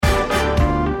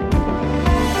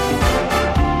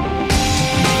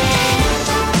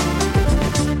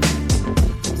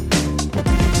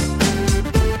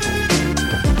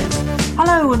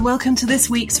and welcome to this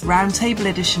week's Roundtable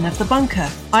edition of The Bunker.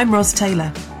 I'm Ros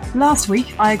Taylor. Last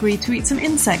week, I agreed to eat some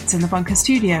insects in the Bunker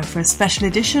studio for a special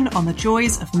edition on the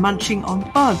joys of munching on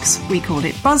bugs. We called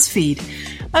it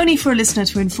BuzzFeed, only for a listener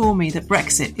to inform me that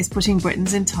Brexit is putting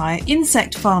Britain's entire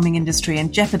insect farming industry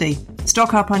in jeopardy.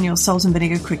 Stock up on your salt and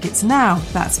vinegar crickets now,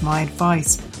 that's my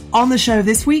advice. On the show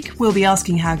this week, we'll be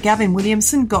asking how Gavin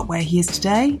Williamson got where he is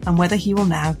today and whether he will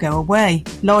now go away.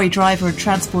 Lorry driver and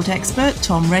transport expert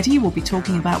Tom Reddy will be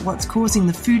talking about what's causing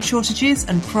the food shortages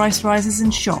and price rises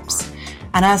in shops.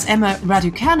 And as Emma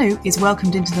Raducanu is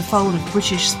welcomed into the fold of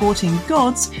British sporting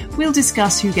gods, we'll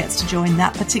discuss who gets to join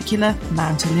that particular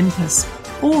Mount Olympus.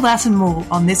 All that and more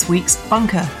on this week's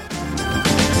Bunker.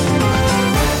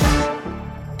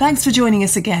 Thanks for joining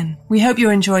us again. We hope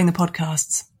you're enjoying the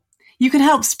podcasts. You can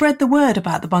help spread the word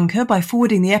about The Bunker by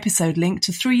forwarding the episode link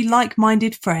to 3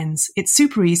 like-minded friends. It's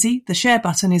super easy. The share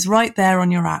button is right there on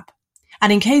your app.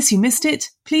 And in case you missed it,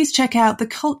 please check out The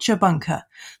Culture Bunker.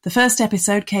 The first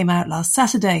episode came out last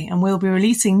Saturday, and we'll be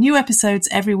releasing new episodes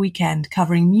every weekend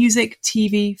covering music,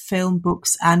 TV, film,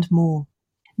 books and more.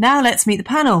 Now let's meet the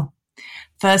panel.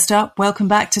 First up, welcome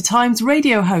back to Times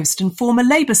radio host and former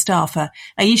Labour staffer,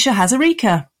 Aisha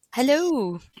Hazarika.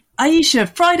 Hello. Aisha,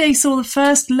 Friday saw the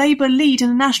first Labour lead in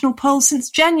a national poll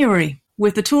since January,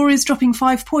 with the Tories dropping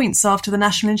 5 points after the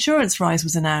national insurance rise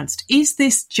was announced. Is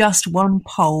this just one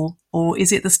poll, or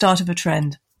is it the start of a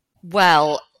trend?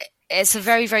 Well, it's a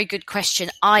very, very good question.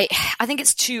 I think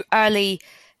it's too early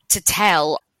to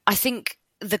tell. I think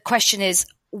the question is,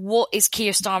 what is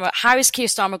Keir Starmer? How is Keir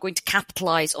Starmer going to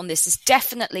capitalise on this? There's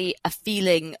definitely a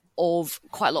feeling of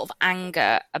quite a lot of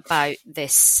anger about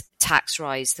this tax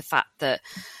rise, the fact that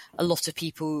a lot of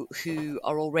people who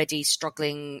are already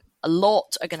struggling a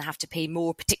lot are going to have to pay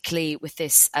more, particularly with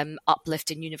this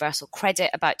uplift in universal credit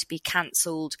about to be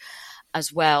cancelled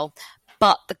as well.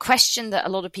 But the question that a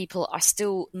lot of people are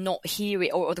still not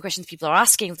hearing, or the questions people are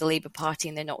asking of the Labour Party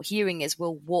and they're not hearing is,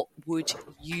 well, what would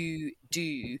you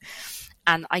do?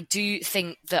 And I do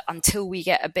think that until we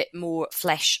get a bit more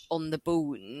flesh on the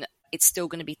bone, it's still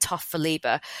going to be tough for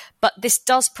Labour. But this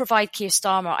does provide Keir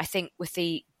Starmer, I think, with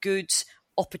a good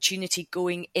opportunity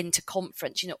going into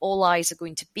conference. You know, all eyes are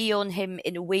going to be on him.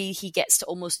 In a way, he gets to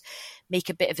almost make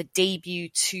a bit of a debut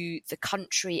to the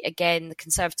country again. The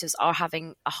Conservatives are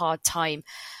having a hard time.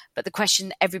 But the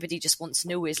question everybody just wants to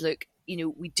know is, look, you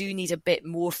know, we do need a bit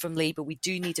more from Labour. We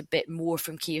do need a bit more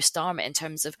from Keir Starmer in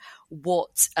terms of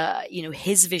what,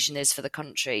 his vision is for the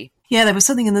country. Yeah, there was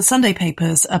something in the Sunday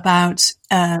papers about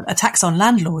a tax on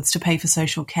landlords to pay for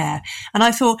social care. And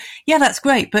I thought, yeah, that's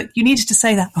great, but you needed to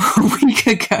say that a week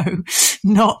ago,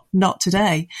 not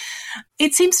today.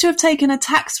 It seems to have taken a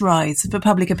tax rise for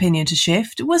public opinion to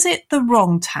shift. Was it the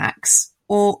wrong tax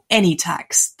or any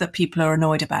tax that people are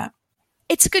annoyed about?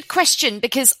 It's a good question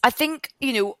because I think,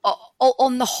 you know,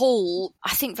 on the whole, I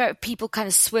think people kind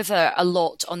of swither a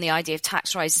lot on the idea of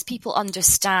tax rises. People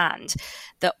understand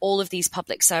that all of these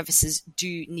public services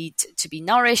do need to be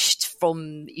nourished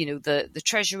from, you know, the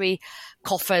Treasury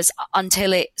coffers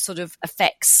until it sort of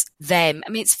affects them. I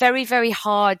mean, it's very, very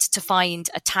hard to find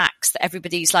a tax that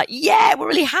everybody's like, yeah, we're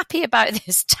really happy about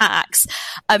this tax.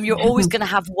 You're always going to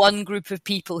have one group of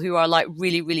people who are like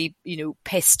really, really, you know,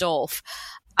 pissed off.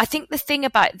 I think the thing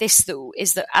about this, though,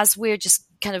 is that as we're just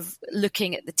kind of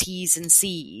looking at the T's and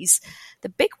C's, the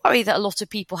big worry that a lot of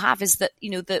people have is that, you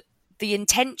know, that the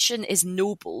intention is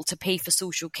noble to pay for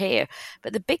social care.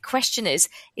 But the big question is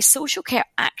social care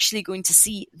actually going to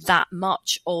see that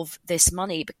much of this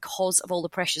money because of all the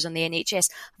pressures on the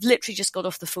NHS? I've literally just got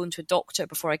off the phone to a doctor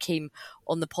before I came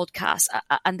on the podcast,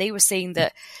 and they were saying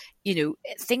that, you know,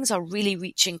 things are really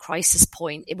reaching crisis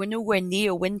point. We're nowhere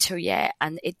near winter yet,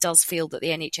 and it does feel that the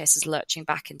NHS is lurching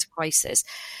back into crisis.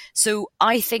 So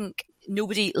I think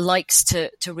nobody likes to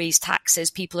raise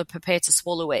taxes. People are prepared to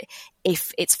swallow it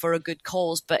if it's for a good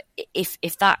cause. But if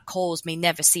that cause may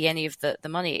never see any of the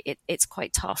money, it's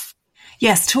quite tough.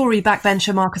 Yes, Tory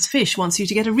backbencher Marcus Fish wants you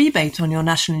to get a rebate on your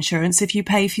national insurance if you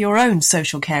pay for your own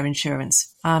social care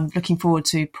insurance. I'm looking forward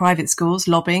to private schools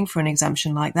lobbying for an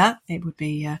exemption like that. It would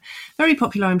be very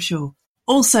popular, I'm sure.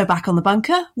 Also back on the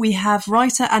bunker, we have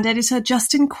writer and editor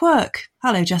Justin Quirk.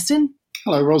 Hello, Justin.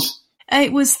 Hello, Ros.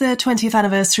 It was the 20th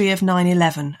anniversary of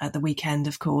 9/11 at the weekend,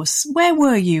 of course. Where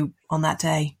were you on that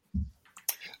day?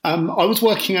 I was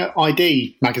working at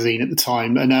ID magazine at the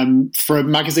time, and for a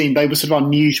magazine, they were sort of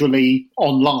unusually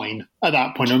online at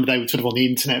that point. I remember they were sort of on the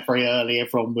internet very early.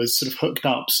 Everyone was sort of hooked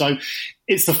up. So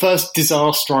it's the first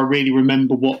disaster I really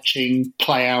remember watching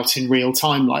play out in real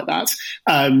time like that.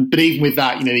 But even with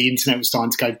that, you know, the internet was starting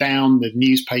to go down. The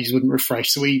news pages wouldn't refresh.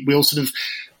 So we all sort of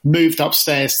moved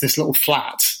upstairs to this little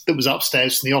flat that was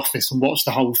upstairs from the office and watched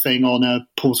the whole thing on a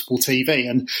portable TV.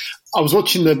 And I was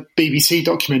watching the BBC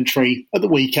documentary at the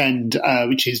weekend,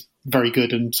 which is very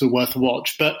good and sort of worth a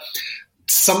watch. But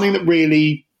something that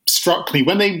really struck me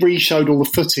when they re-showed all the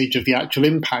footage of the actual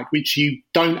impact, which you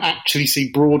don't actually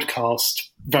see broadcast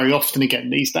very often again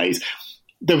these days,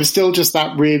 there was still just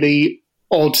that really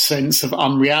odd sense of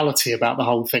unreality about the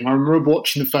whole thing. I remember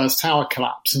watching the first tower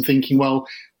collapse and thinking, well,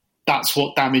 that's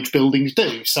what damaged buildings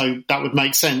do. So that would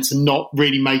make sense, and not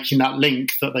really making that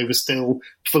link that they were still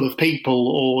full of people,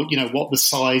 or, you know, what the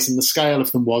size and the scale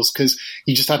of them was, because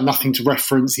you just had nothing to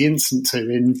reference the incident to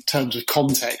in terms of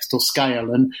context or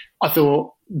scale. And I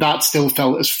thought that still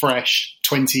felt as fresh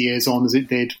 20 years on as it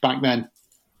did back then.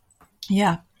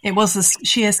 Yeah, it was the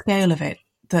sheer scale of it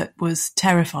that was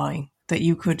terrifying, that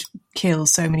you could kill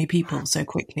so many people so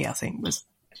quickly, I think was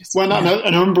just... Well, and I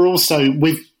remember also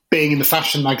with being in the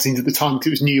fashion magazines at the time, because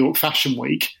it was New York Fashion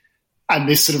Week, and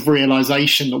this sort of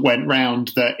realisation that went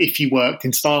round that if you worked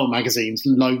in style magazines,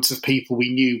 loads of people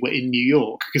we knew were in New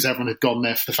York because everyone had gone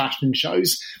there for the fashion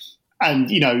shows. And,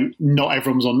 you know, not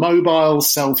everyone was on mobiles,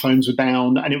 cell phones were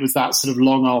down, and it was that sort of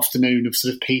long afternoon of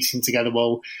sort of piecing together,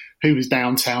 well, who was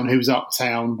downtown, who was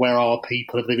uptown, where are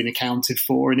people, have they been accounted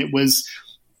for? And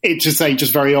it's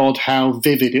just very odd how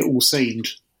vivid it all seemed.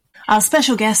 Our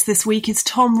special guest this week is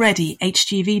Tom Reddy,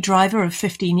 HGV driver of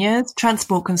 15 years,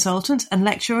 transport consultant and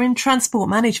lecturer in transport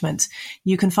management.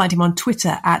 You can find him on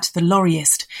Twitter at The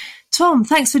Lorryist. Tom,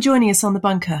 thanks for joining us on The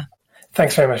Bunker.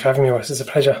 Thanks very much for having me, Ross. It's a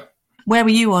pleasure. Where were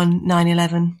you on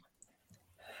 9/11?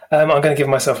 I'm going to give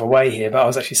myself away here, but I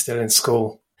was actually still in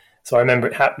school. So I remember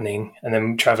it happening and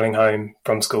then travelling home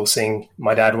from school, seeing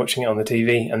my dad watching it on the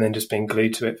TV and then just being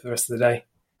glued to it for the rest of the day.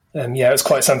 Yeah, it was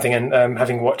quite something. And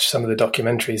having watched some of the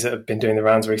documentaries that have been doing the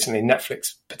rounds recently,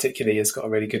 Netflix particularly has got a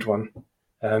really good one.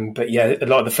 But yeah, a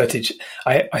lot of the footage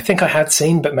I think I had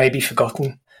seen, but maybe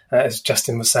forgotten. As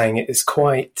Justin was saying, it's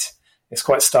quite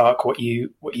stark what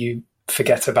you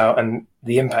forget about, and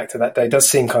the impact of that day does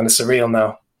seem kind of surreal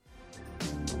now.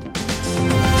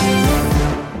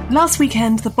 Last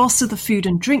weekend, the boss of the Food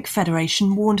and Drink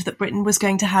Federation warned that Britain was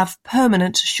going to have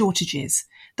permanent shortages.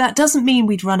 That doesn't mean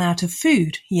we'd run out of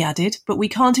food, he added, but we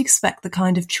can't expect the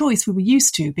kind of choice we were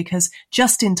used to because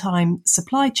just-in-time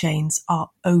supply chains are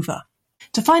over.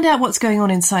 To find out what's going on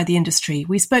inside the industry,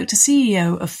 we spoke to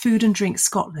CEO of Food and Drink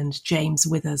Scotland, James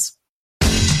Withers.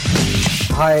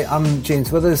 Hi, I'm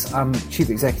James Withers. I'm Chief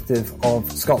Executive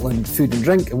of Scotland Food and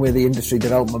Drink, and we're the industry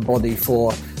development body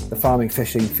for the farming,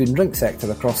 fishing, food and drink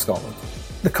sector across Scotland.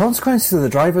 The consequences of the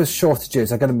drivers'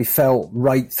 shortages are going to be felt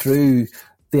right through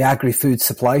the agri-food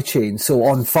supply chain. So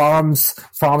on farms,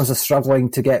 farmers are struggling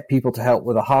to get people to help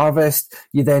with the harvest.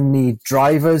 You then need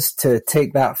drivers to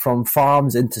take that from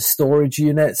farms into storage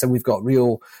units, and we've got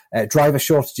real driver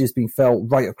shortages being felt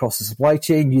right across the supply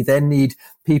chain. You then need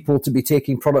people to be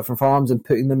taking product from farms and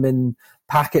putting them in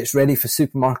packets ready for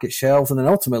supermarket shelves. And then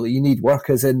ultimately you need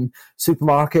workers in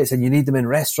supermarkets and you need them in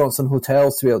restaurants and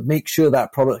hotels to be able to make sure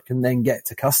that product can then get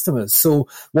to customers. So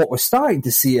what we're starting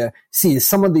to see is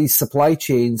some of these supply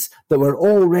chains that were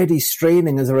already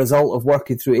straining as a result of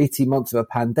working through 18 months of a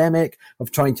pandemic,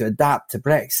 of trying to adapt to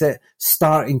Brexit,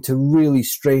 starting to really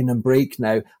strain and break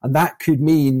now. And that could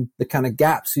mean the kind of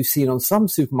gaps we've seen on some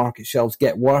supermarket shelves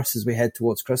get worse as we head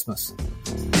towards Christmas.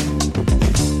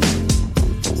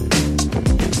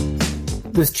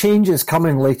 There's changes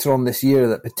coming later on this year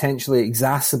that potentially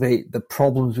exacerbate the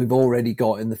problems we've already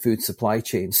got in the food supply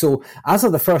chain. So as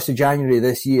of the 1st of January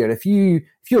this year, if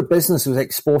your business was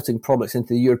exporting products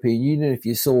into the European Union, if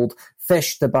you sold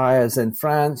fish to buyers in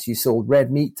France, you sold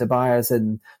red meat to buyers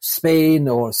in Spain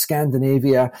or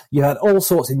Scandinavia, you had all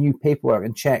sorts of new paperwork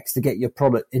and checks to get your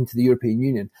product into the European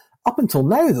Union. Up until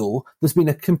now, though, there's been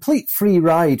a complete free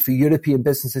ride for European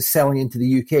businesses selling into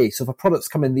the UK. So if a product's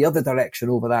come in the other direction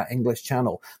over that English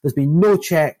channel, there's been no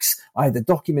checks, either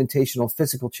documentation or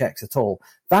physical checks at all.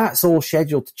 That's all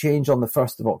scheduled to change on the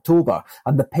 1st of October.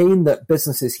 And the pain that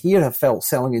businesses here have felt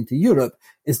selling into Europe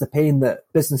is the pain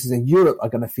that businesses in Europe are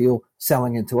going to feel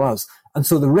selling into us. And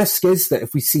so the risk is that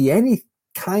if we see any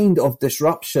kind of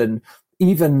disruption,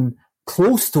 even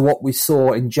close to what we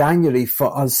saw in January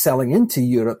for us selling into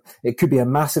Europe, it could be a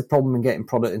massive problem in getting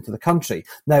product into the country.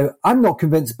 Now, I'm not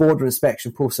convinced border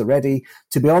inspection posts are ready.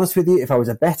 To be honest with you, if I was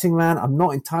a betting man, I'm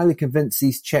not entirely convinced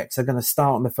these checks are going to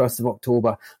start on the 1st of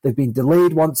October. They've been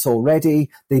delayed once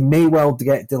already. They may well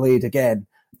get delayed again.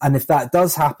 And if that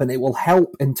does happen, it will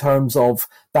help in terms of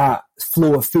that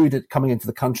flow of food coming into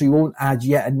the country. It won't add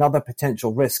yet another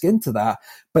potential risk into that,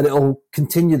 but it'll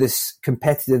continue this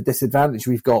competitive disadvantage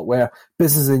we've got where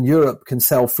businesses in Europe can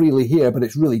sell freely here, but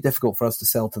it's really difficult for us to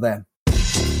sell to them.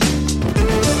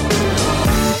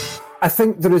 I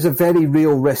think there is a very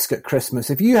real risk at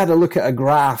Christmas. If you had a look at a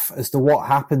graph as to what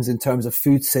happens in terms of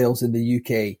food sales in the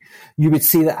UK, you would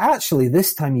see that actually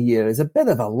this time of year is a bit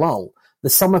of a lull. The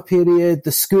summer period,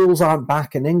 the schools aren't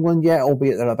back in England yet,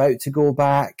 albeit they're about to go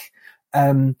back.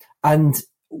 And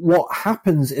what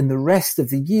happens in the rest of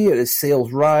the year is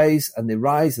sales rise and they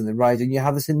rise and they rise, and you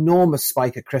have this enormous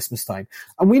spike at Christmas time.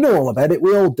 And we know all about it.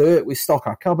 We all do it. We stock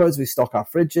our cupboards, we stock our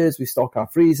fridges, we stock our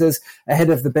freezers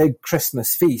ahead of the big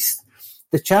Christmas feast.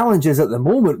 The challenge is at the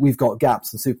moment we've got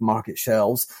gaps in supermarket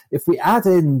shelves. If we add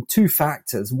in two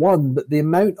factors, one, that the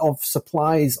amount of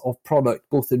supplies of product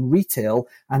both in retail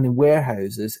and in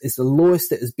warehouses is the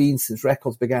lowest it has been since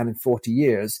records began in 40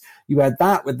 years. You add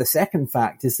that with the second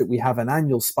fact is that we have an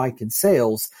annual spike in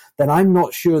sales, then I'm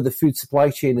not sure the food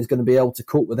supply chain is going to be able to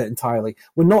cope with it entirely.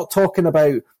 We're not talking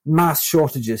about mass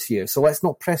shortages here, so let's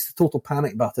not press the total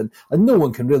panic button, and no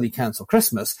one can really cancel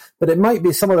Christmas, but it might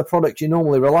be some of the products you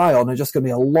normally rely on are just going to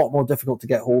be a lot more difficult to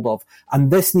get hold of, and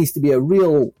this needs to be a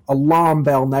real alarm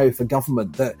bell now for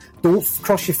government that don't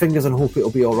cross your fingers and hope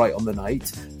it'll be all right on the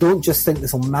night. Don't just think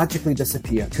this will magically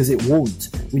disappear, because it won't.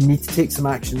 We need to take some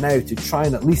action now to try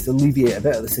and at least alleviate a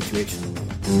bit of the situation.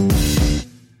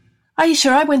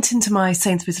 Aisha, I went into my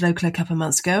Sainsbury's local a couple of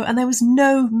months ago and there was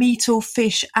no meat or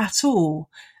fish at all.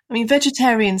 I mean,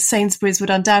 vegetarian Sainsbury's would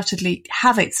undoubtedly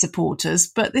have its supporters,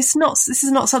 but this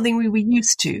is not something we were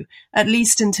used to, at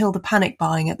least until the panic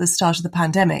buying at the start of the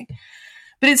pandemic.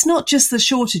 But it's not just the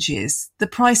shortages, the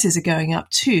prices are going up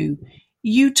too.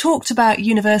 You talked about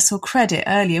universal credit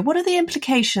earlier. What are the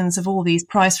implications of all these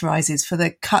price rises for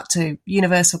the cut to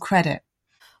universal credit?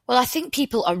 Well, I think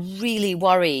people are really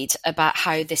worried about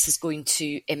how this is going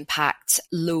to impact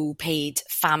low-paid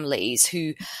families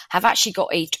who have actually got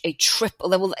a triple,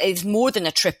 well, it's more than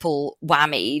a triple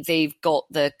whammy. They've got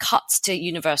the cuts to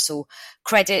universal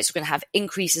credits. We're going to have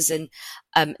increases in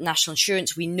national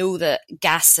insurance. We know that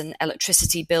gas and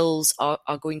electricity bills are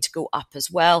going to go up as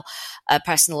well.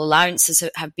 Personal allowances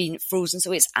have been frozen.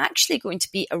 So it's actually going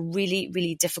to be a really,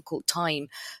 really difficult time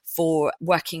for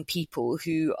working people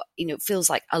who, feels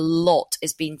like a lot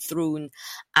is being thrown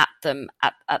at them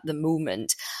at the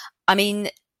moment. I mean,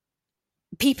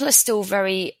 people are still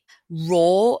very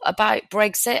raw about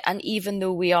Brexit, and even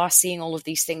though we are seeing all of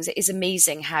these things, it is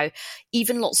amazing how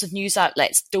even lots of news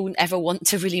outlets don't ever want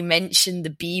to really mention the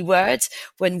B word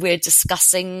when we're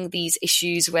discussing these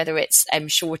issues, whether it's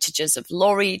shortages of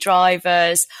lorry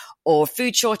drivers or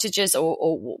food shortages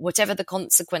or whatever the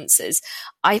consequences.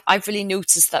 I've really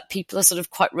noticed that people are sort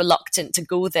of quite reluctant to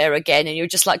go there again, and you're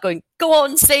just like going, go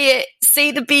on, say it,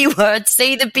 say the B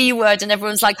word, and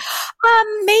everyone's like,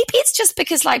 maybe it's just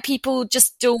because like people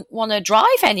just don't want to drive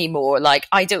anymore. Like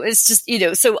I don't, it's just,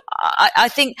 so I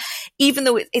think even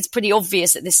though it's pretty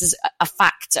obvious that this is a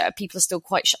factor, people are still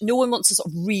quite, no one wants to sort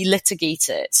of relitigate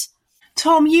it.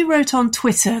 Tom, you wrote on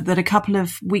Twitter that a couple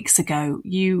of weeks ago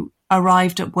you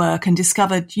arrived at work and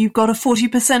discovered you've got a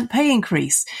 40% pay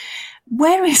increase.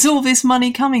 Where is all this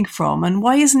money coming from, and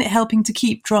why isn't it helping to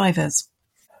keep drivers?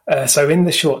 So in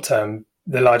the short term,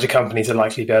 the larger companies are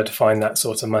likely to be able to find that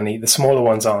sort of money. The smaller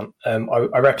ones aren't.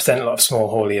 I represent a lot of small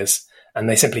hauliers, and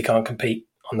they simply can't compete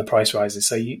on the price rises.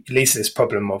 So you lead to this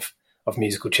problem of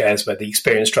musical chairs where the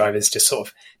experienced drivers just sort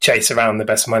of chase around the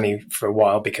best money for a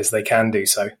while because they can do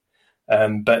so.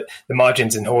 But the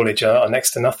margins in haulage are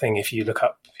next to nothing. If you look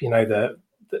up, the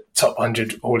top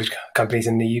 100 haulage companies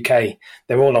in the UK,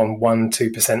 they're all on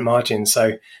 1-2% margins.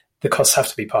 So the costs have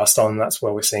to be passed on. That's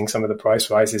where we're seeing some of the price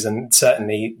rises, and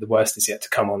certainly the worst is yet to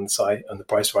come on the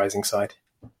price rising side.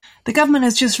 The government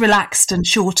has just relaxed and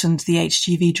shortened the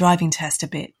HGV driving test a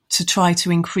bit to try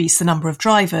to increase the number of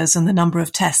drivers and the number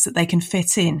of tests that they can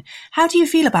fit in. How do you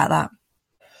feel about that?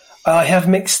 I have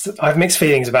mixed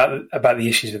feelings about the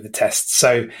issues with the tests.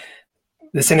 So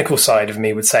the cynical side of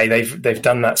me would say they've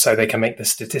done that so they can make the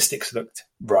statistics look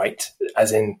right,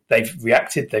 as in they've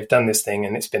reacted, they've done this thing,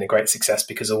 and it's been a great success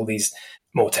because all these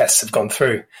more tests have gone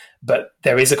through. But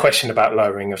there is a question about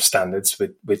lowering of standards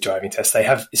with driving tests.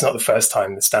 It's not the first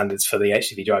time the standards for the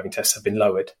HGV driving tests have been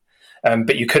lowered.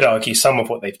 But you could argue some of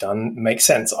what they've done makes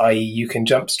sense, i.e. you can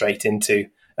jump straight into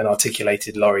an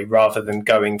articulated lorry rather than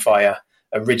going via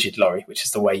a rigid lorry, which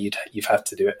is the way you've had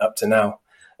to do it up to now.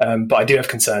 But I do have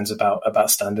concerns about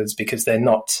standards because they're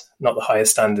not the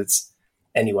highest standards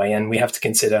anyway, and we have to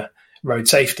consider road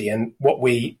safety. And what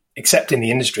we accept in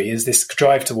the industry is this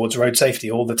drive towards road safety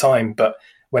all the time. But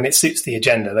when it suits the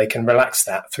agenda, they can relax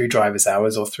that through driver's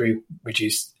hours or through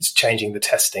changing the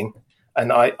testing.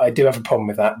 And I do have a problem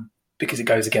with that because it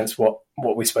goes against what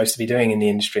we're supposed to be doing in the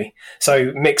industry.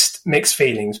 So mixed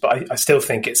feelings, but I still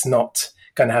think it's not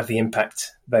going to have the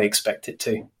impact they expect it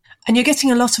to. And you're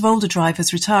getting a lot of older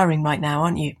drivers retiring right now,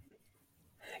 aren't you?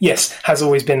 Yes, has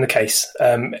always been the case.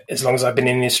 As long as I've been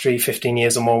in the industry, 15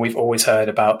 years or more, we've always heard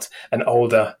about an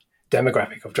older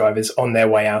demographic of drivers on their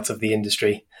way out of the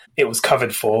industry. It was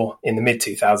covered for in the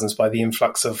mid-2000s by the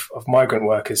influx of migrant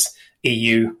workers.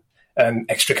 EU,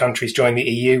 extra countries joined the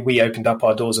EU. We opened up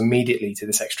our doors immediately to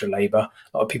this extra labour.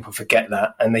 A lot of people forget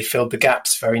that, and they filled the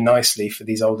gaps very nicely for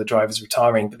these older drivers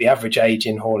retiring. But the average age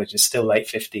in haulage is still late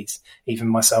 50s. Even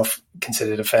myself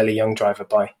considered a fairly young driver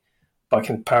by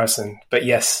comparison. But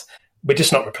yes, we're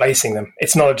just not replacing them.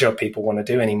 It's not a job people want to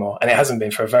do anymore, and it hasn't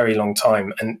been for a very long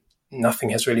time, and nothing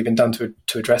has really been done to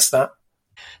address that.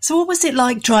 So what was it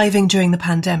like driving during the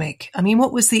pandemic? I mean,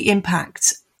 what was the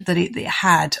impact that it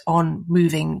had on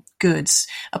moving goods,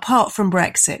 apart from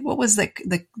Brexit? What was the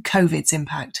COVID's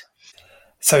impact?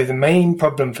 So the main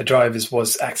problem for drivers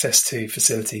was access to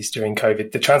facilities during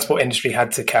COVID. The transport industry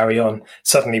had to carry on.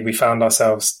 Suddenly we found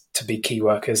ourselves to be key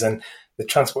workers, and the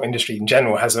transport industry in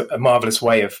general has a marvellous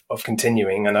way of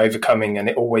continuing and overcoming, and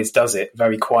it always does it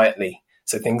very quietly.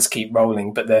 So things keep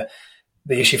rolling. But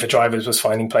the issue for drivers was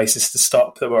finding places to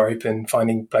stop that were open,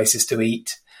 finding places to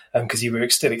eat, because you were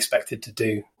still expected to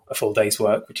do a full day's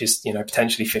work, which is,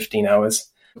 potentially 15 hours.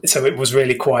 So it was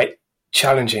really quite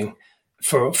challenging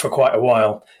for quite a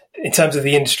while. In terms of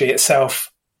the industry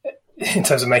itself, in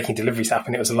terms of making deliveries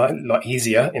happen, it was a lot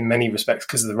easier in many respects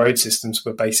because the road systems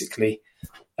were basically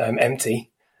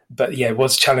empty. But yeah, it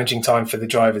was a challenging time for the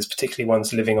drivers, particularly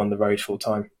ones living on the road full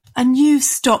time. And you've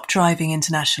stopped driving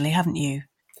internationally, haven't you?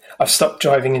 I've stopped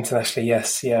driving internationally,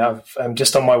 yes. Yeah, I'm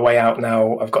just on my way out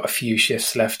now. I've got a few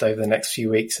shifts left over the next few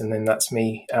weeks, and then that's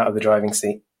me out of the driving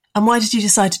seat. And why did you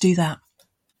decide to do that?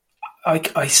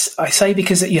 I say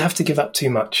because you have to give up too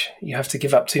much. You have to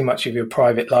give up too much of your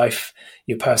private life,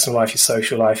 your personal life, your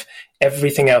social life.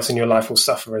 Everything else in your life will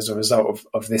suffer as a result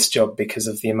of this job because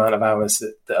of the amount of hours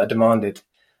that are demanded.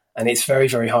 And it's very,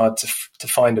 very hard to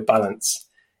find a balance.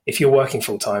 If you're working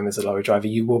full-time as a lorry driver,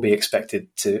 you will be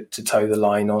expected to toe the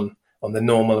line on the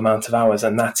normal amount of hours,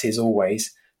 and that is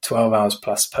always 12 hours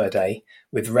plus per day,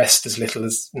 with rest as little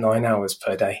as 9 hours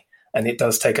per day. And it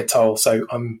does take a toll. So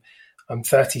I'm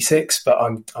 36, but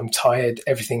I'm tired.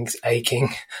 Everything's aching.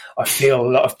 I feel a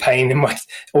lot of pain in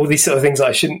all these sort of things that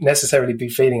I shouldn't necessarily be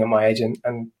feeling at my age.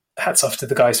 And hats off to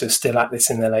the guys who are still at this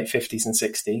in their late 50s and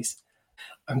 60s.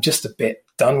 I'm just a bit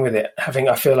done with it.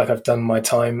 I feel like I've done my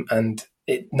time, and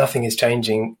nothing is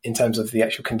changing in terms of the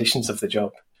actual conditions of the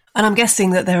job. And I'm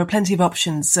guessing that there are plenty of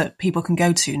options that people can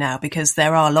go to now because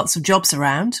there are lots of jobs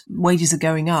around, wages are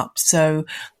going up, so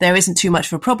there isn't too much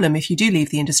of a problem if you do leave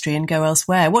the industry and go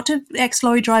elsewhere. What do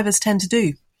ex-lorry drivers tend to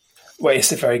do? Well,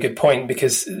 it's a very good point,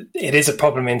 because it is a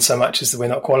problem in so much as that we're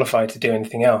not qualified to do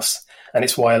anything else. And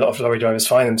it's why a lot of lorry drivers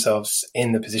find themselves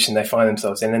in the position they find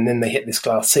themselves in, and then they hit this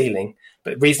glass ceiling,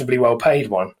 but reasonably well paid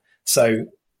one. So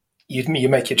you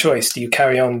make your choice. Do you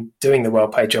carry on doing the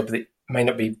well-paid job that may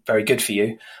not be very good for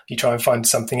you? You try and find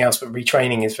something else, but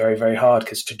retraining is very, very hard,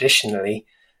 because traditionally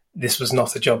this was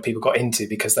not a job people got into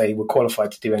because they were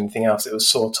qualified to do anything else. It was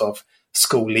sort of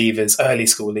school leavers, early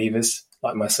school leavers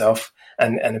like myself,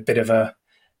 and a bit of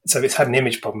so it's had an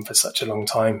image problem for such a long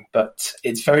time, but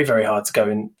it's very, very hard to go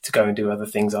and do other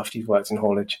things after you've worked in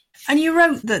haulage. And you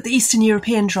wrote that the Eastern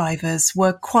European drivers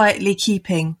were quietly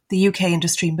keeping the UK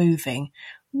industry moving.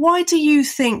 Why do you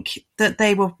think that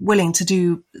they were willing to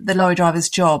do the lorry driver's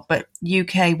job, but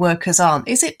UK workers aren't?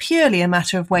 Is it purely a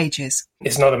matter of wages?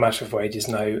 It's not a matter of wages,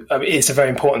 no. I mean, it's a very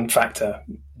important factor,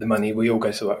 the money. We all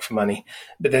go to work for money.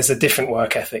 But there's a different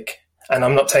work ethic. And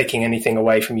I'm not taking anything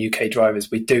away from UK drivers.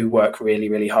 We do work really,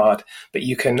 really hard. But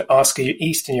you can ask an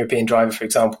Eastern European driver, for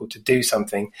example, to do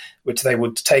something which they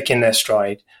would take in their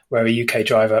stride, where a UK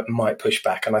driver might push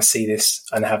back. And I see this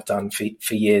and have done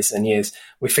for years and years.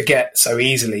 We forget so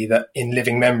easily that in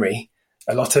living memory,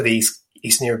 a lot of these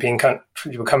Eastern European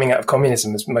countries were coming out of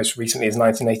communism as most recently as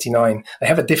 1989. They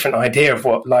have a different idea of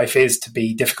what life is to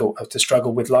be difficult, or to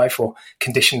struggle with life, or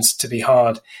conditions to be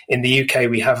hard. In the UK,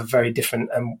 we have a very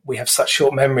different, and we have such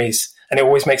short memories. And it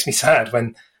always makes me sad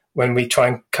when we try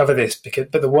and cover this,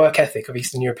 but the work ethic of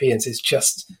Eastern Europeans is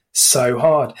just so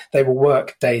hard. They will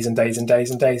work days and days and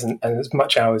days and days, and as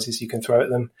much hours as you can throw at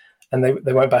them, and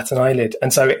they won't bat an eyelid.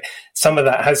 And so some of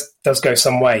that does go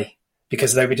some way,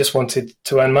 because they just wanted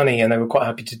to earn money, and they were quite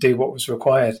happy to do what was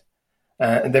required.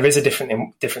 And there is a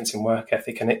difference in work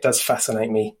ethic, and it does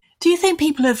fascinate me. Do you think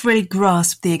people have really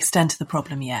grasped the extent of the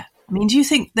problem yet? I mean, do you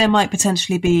think there might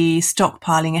potentially be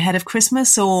stockpiling ahead of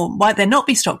Christmas, or might there not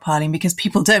be stockpiling because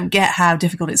people don't get how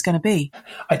difficult it's going to be?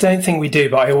 I don't think we do,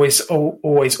 but I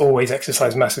always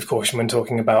exercise massive caution when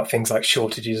talking about things like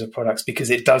shortages of products, because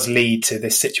it does lead to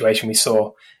this situation we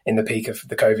saw in the peak of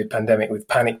the COVID pandemic with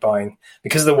panic buying.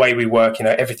 Because of the way we work,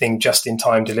 everything just in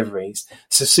time deliveries.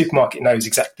 So supermarket knows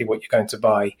exactly what you're going to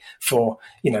buy for,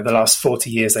 the last 40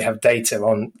 years. They have data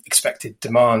on expected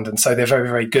demand. And so they're very,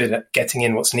 very good at getting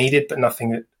in what's needed, but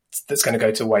nothing that's going to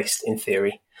go to waste in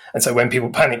theory. And so when people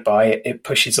panic buy, it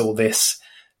pushes all this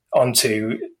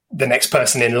onto the next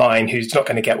person in line who's not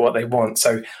going to get what they want.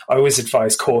 So I always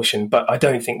advise caution, but I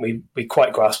don't think we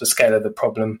quite grasp the scale of the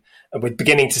problem. And we're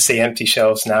beginning to see empty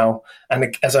shelves now.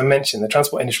 And as I mentioned, the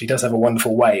transport industry does have a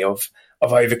wonderful way of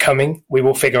overcoming. We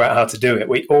will figure out how to do it.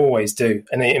 We always do.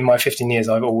 And in my 15 years,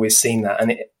 I've always seen that.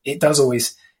 And it does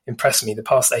always impress me. The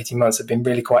past 18 months have been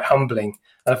really quite humbling.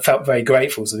 And I've felt very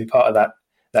grateful to be part of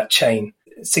that chain.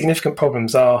 Significant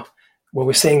problems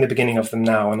we're seeing the beginning of them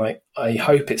now. And I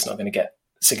hope it's not going to get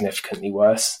significantly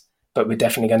worse, but we're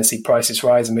definitely going to see prices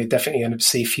rise, and we're definitely going to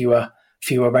see fewer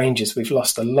ranges. We've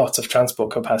lost a lot of transport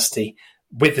capacity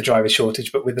with the driver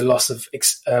shortage, but with the loss of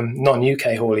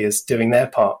non-UK hauliers doing their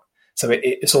part. So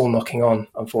it's all knocking on,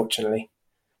 unfortunately.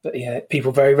 But yeah,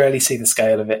 people very rarely see the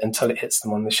scale of it until it hits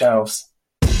them on the shelves.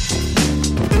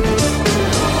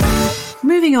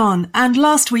 Moving on, and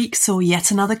last week saw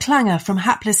yet another clangor from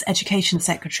hapless Education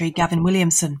Secretary Gavin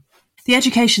Williamson. The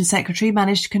Education Secretary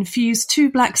managed to confuse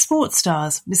two black sports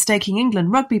stars, mistaking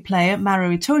England rugby player Maro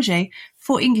Itoje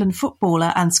for England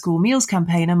footballer and school meals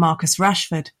campaigner Marcus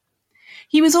Rashford.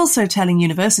 He was also telling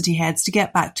university heads to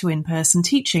get back to in-person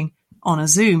teaching on a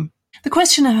Zoom. The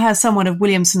question of how someone of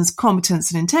Williamson's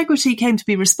competence and integrity came to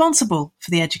be responsible for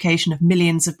the education of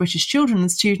millions of British children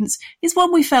and students is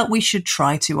one we felt we should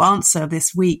try to answer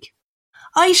this week.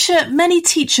 Aisha, many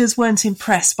teachers weren't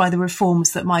impressed by the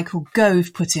reforms that Michael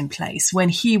Gove put in place when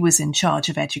he was in charge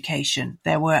of education.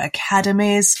 There were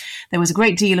academies, there was a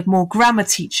great deal of more grammar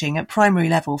teaching at primary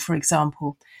level, for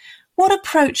example. What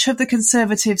approach have the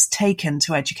Conservatives taken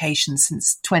to education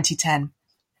since 2010?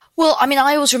 Well, I mean,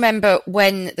 I always remember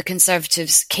when the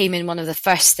Conservatives came in, one of the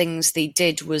first things they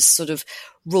did was sort of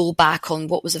roll back on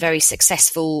what was a very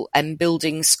successful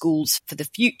Building Schools for the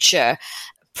Future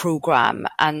programme.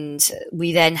 And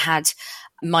we then had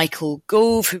Michael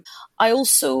Gove, who I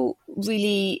also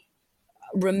really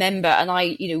remember, and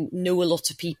I know a lot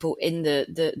of people in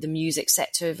the music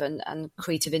sector and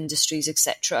creative industries,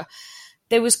 etc.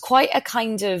 There was quite a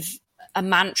kind of a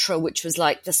mantra, which was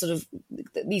like the sort of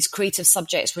these creative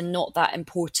subjects were not that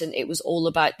important. It was all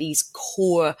about these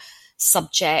core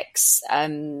subjects.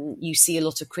 You see a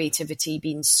lot of creativity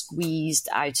being squeezed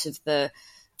out of the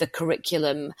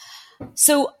curriculum.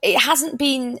 So it hasn't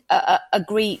been a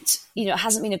great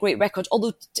record.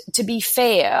 Although to be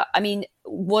fair, I mean,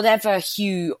 whatever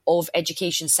hue of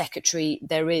education secretary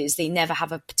there is, they never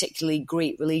have a particularly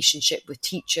great relationship with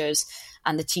teachers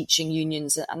and the teaching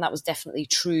unions. And that was definitely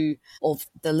true of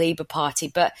the Labour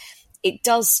Party. But it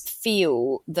does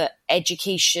feel that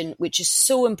education, which is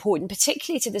so important,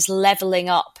 particularly to this levelling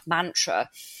up mantra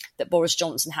that Boris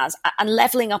Johnson has, and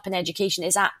levelling up in education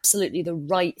is absolutely the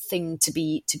right thing to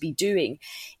be doing.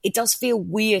 It does feel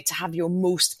weird to have your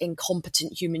most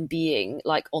incompetent human being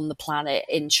like on the planet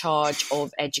in charge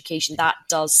of education. That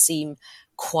does seem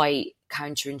quite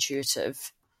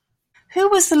counterintuitive. Who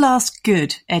was the last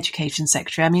good education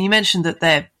secretary? I mean, you mentioned that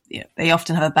they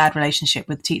often have a bad relationship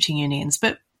with teaching unions,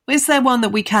 but is there one that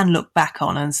we can look back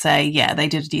on and say, yeah, they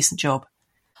did a decent job?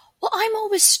 Well, I'm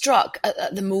always struck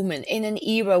at the moment in an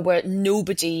era where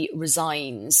nobody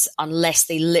resigns unless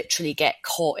they literally get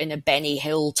caught in a Benny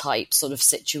Hill type sort of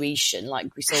situation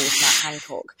like we saw with Matt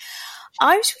Hancock.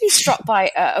 I was really struck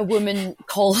by a woman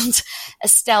called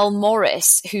Estelle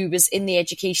Morris, who was in the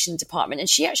education department, and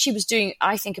she actually was doing,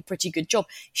 I think, a pretty good job.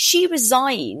 She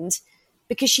resigned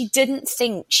because she didn't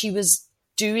think she was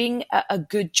doing a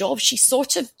good job. She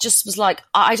sort of just was like,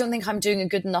 I don't think I'm doing a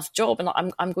good enough job,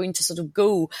 and I'm going to sort of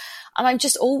go. And I'm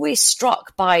just always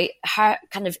struck by her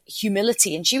kind of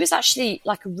humility. And she was actually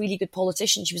like a really good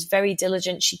politician. She was very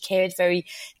diligent. She cared very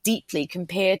deeply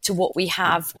compared to what we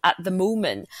have at the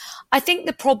moment. I think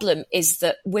the problem is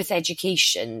that with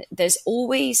education, there's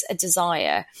always a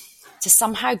desire to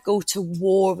somehow go to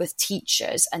war with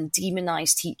teachers and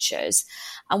demonize teachers.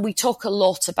 And we talk a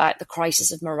lot about the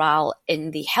crisis of morale in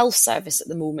the health service at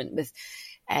the moment with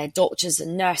doctors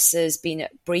and nurses being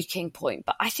at breaking point.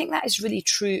 But I think that is really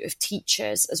true of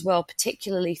teachers as well,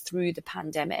 particularly through the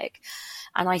pandemic.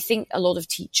 And I think a lot of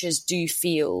teachers do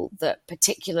feel that,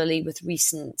 particularly with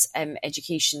recent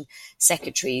education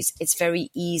secretaries, it's very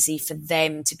easy for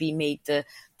them to be made the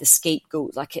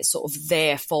scapegoat, like it's sort of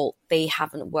their fault. They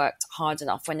haven't worked hard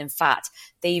enough, when in fact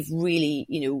they've really,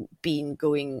 been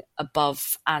going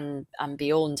above and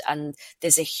beyond. And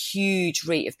there's a huge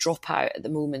rate of dropout at the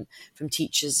moment from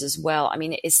teachers as well. I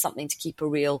mean, it is something to keep a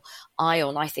real eye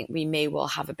on. I think we may well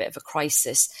have a bit of a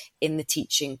crisis in the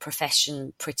teaching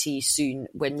profession pretty soon,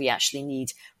 when we actually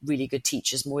need really good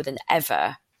teachers more than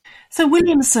ever. So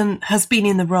Williamson has been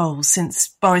in the role since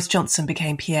Boris Johnson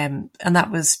became PM, and that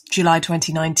was July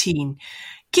 2019.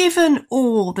 Given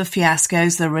all the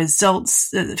fiascos, the results,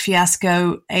 the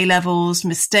fiasco, A-levels,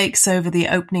 mistakes over the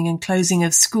opening and closing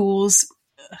of schools,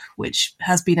 which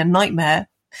has been a nightmare,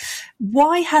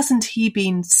 why hasn't he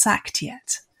been sacked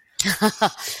yet?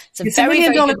 It's a $1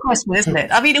 million question, isn't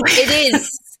it? I mean, it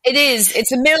is. It is.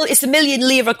 It's a $1 million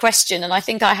lira question, and I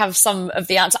think I have some of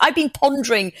the answer. I've been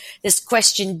pondering this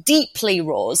question deeply,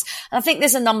 Ros, and I think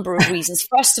there's a number of reasons.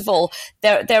 First of all,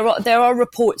 there are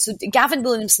reports. So Gavin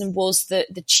Williamson was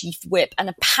the chief whip, and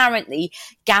apparently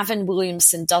Gavin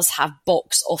Williamson does have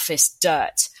box office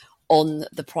dirt on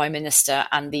the Prime Minister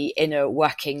and the inner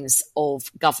workings of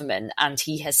government. And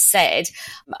he has said,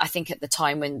 I think at the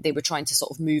time when they were trying to sort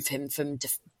of move him from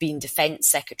being Defence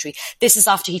Secretary, this is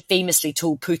after he famously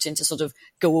told Putin to sort of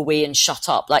go away and shut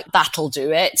up, like that'll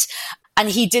do it. And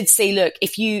he did say, look,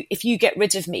 if you get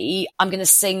rid of me, I'm going to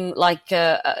sing like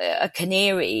a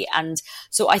canary. And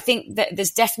so I think that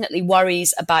there's definitely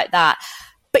worries about that.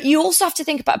 But you also have to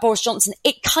think about Boris Johnson.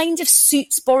 It kind of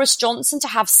suits Boris Johnson to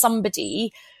have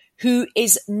somebody who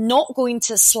is not going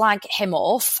to slag him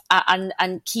off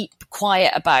and keep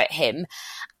quiet about him,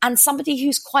 and somebody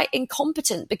who's quite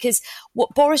incompetent, because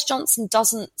what Boris Johnson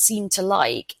doesn't seem to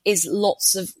like is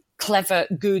lots of clever,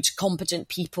 good, competent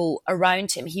people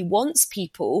around him. He wants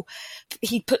people,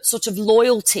 he puts sort of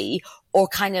loyalty or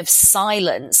kind of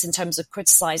silence in terms of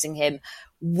criticising him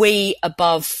way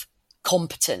above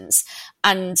competence.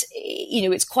 And,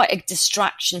 it's quite a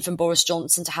distraction from Boris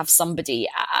Johnson to have somebody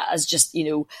as just,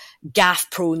 gaffe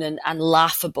prone and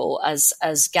laughable as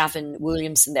Gavin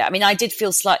Williamson there. I mean, I did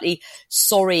feel slightly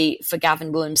sorry for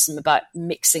Gavin Williamson about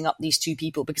mixing up these two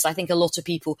people, because I think a lot of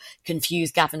people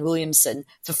confuse Gavin Williamson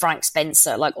for Frank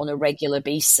Spencer, like on a regular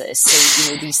basis.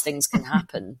 So, these things can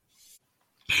happen.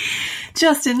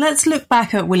 Justin, let's look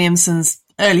back at Williamson's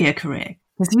earlier career.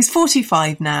 He's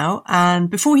 45 now, and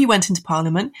before he went into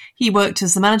Parliament, he worked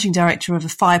as the managing director of a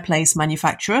fireplace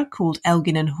manufacturer called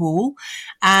Elgin and Hall,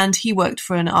 and he worked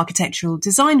for an architectural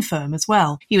design firm as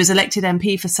well. He was elected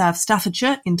MP for South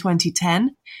Staffordshire in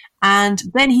 2010, and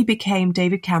then he became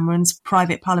David Cameron's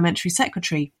private parliamentary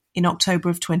secretary in October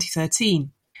of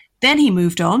 2013. Then he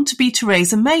moved on to be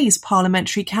Theresa May's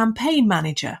parliamentary campaign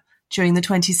manager during the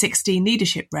 2016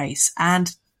 leadership race,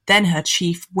 and then her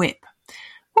chief whip.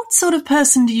 What sort of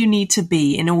person do you need to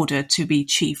be in order to be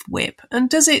chief whip? And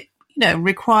does it,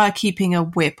 require keeping a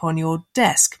whip on your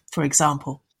desk, for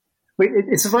example?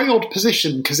 It's a very odd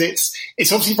position, because it's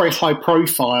obviously very high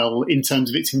profile in terms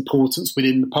of its importance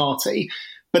within the party,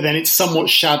 but then it's somewhat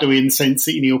shadowy in the sense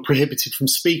that you're prohibited from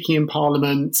speaking in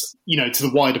Parliament. To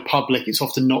the wider public, it's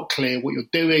often not clear what you're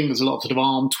doing. There's a lot of sort of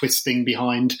arm twisting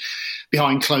behind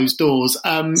closed doors.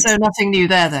 So nothing new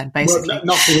there then, basically. Well,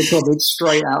 nothing at all. It's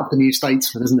straight out of the New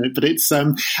Statesman, isn't it? But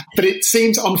it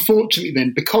seems, unfortunately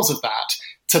then, because of that,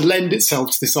 to lend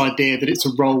itself to this idea that it's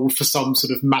a role for some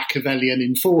sort of Machiavellian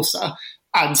enforcer.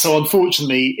 And so,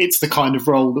 unfortunately, it's the kind of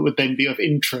role that would then be of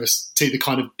interest to the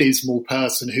kind of dismal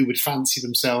person who would fancy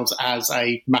themselves as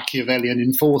a Machiavellian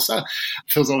enforcer.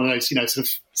 Feels like one of those, sort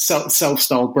of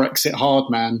self-styled Brexit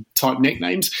hardman type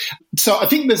nicknames. So I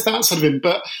think there's that sort of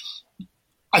but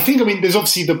there's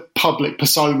obviously the public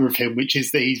persona of him, which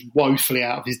is that he's woefully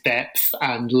out of his depth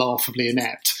and laughably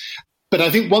inept. But I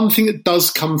think one thing that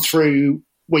does come through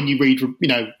when you read,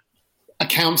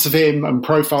 accounts of him and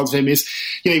profiles of him is,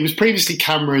 he was previously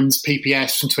Cameron's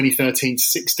PPS from 2013 to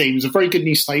 16. There was a very good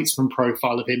New Statesman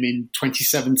profile of him in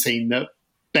 2017 that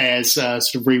bears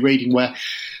sort of rereading, where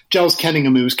Giles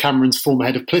Kenningham, who was Cameron's former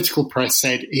head of political press,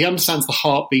 said he understands the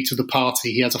heartbeat of the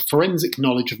party. He has a forensic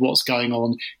knowledge of what's going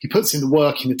on. He puts in the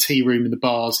work in the tea room and the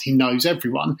bars. He knows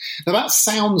everyone. Now, that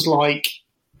sounds like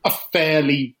a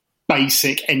fairly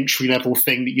basic entry-level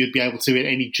thing that you'd be able to do at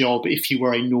any job if you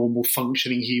were a normal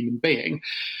functioning human being.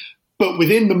 But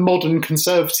within the modern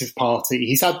Conservative Party,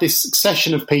 he's had this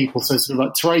succession of people, so sort of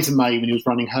like Theresa May when he was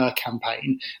running her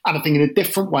campaign, and I think in a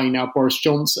different way now Boris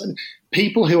Johnson,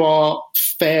 people who are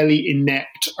fairly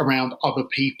inept around other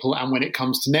people and when it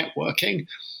comes to networking.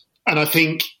 And I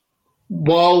think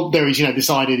while there is, this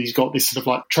idea that he's got this sort of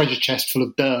like treasure chest full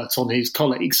of dirt on his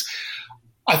colleagues,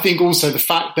 I think also the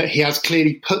fact that he has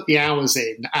clearly put the hours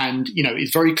in and,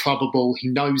 is very clubbable. He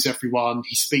knows everyone.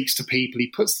 He speaks to people. He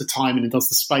puts the time in and does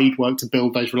the spade work to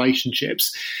build those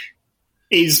relationships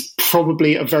is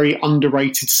probably a very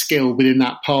underrated skill within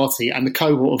that party and the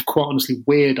cohort of quite honestly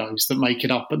weirdos that make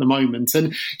it up at the moment.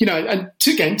 And,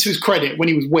 to his credit, when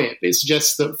he was whip, it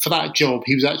suggests that for that job,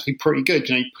 he was actually pretty good.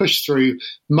 He pushed through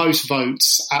most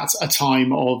votes at a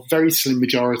time of very slim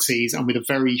majorities and with a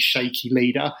very shaky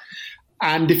leader.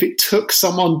 And if it took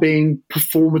someone being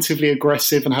performatively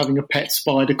aggressive and having a pet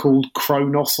spider called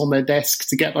Kronos on their desk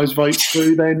to get those votes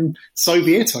through, then so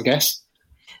be it, I guess.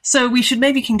 So we should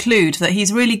maybe conclude that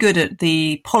he's really good at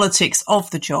the politics of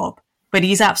the job, but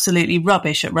he's absolutely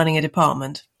rubbish at running a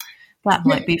department. That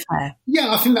might be fair.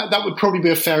 Yeah, I think that would probably be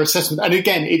a fair assessment. And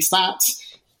again, it's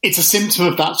a symptom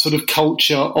of that sort of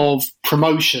culture of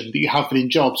promotion that you have within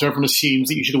jobs where everyone assumes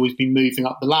that you should always be moving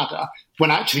up the ladder,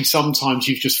 when actually sometimes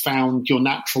you've just found your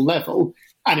natural level.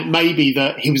 And it may be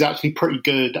that he was actually pretty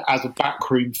good as a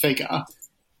backroom figure.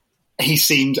 He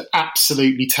seemed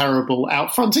absolutely terrible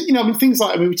out front. And, things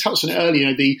like, we touched on it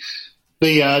earlier, the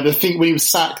thing when he was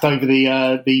sacked over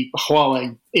the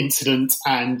Huawei incident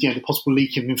and, the possible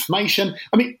leaking of information.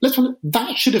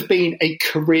 That should have been a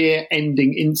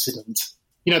career-ending incident.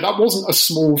 That wasn't a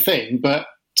small thing, but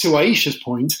to Aisha's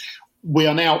point, we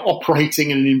are now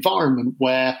operating in an environment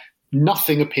where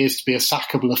nothing appears to be a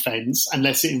sackable offence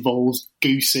unless it involves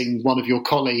goosing one of your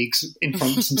colleagues in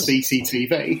front of some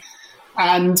CCTV.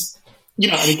 And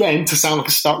again, to sound like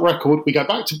a stuck record, we go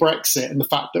back to Brexit and the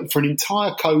fact that for an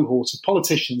entire cohort of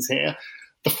politicians here,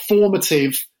 the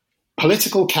formative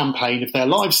political campaign of their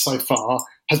lives so far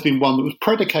has been one that was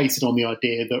predicated on the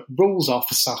idea that rules are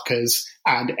for suckers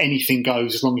and anything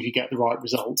goes as long as you get the right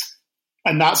result.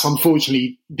 And that's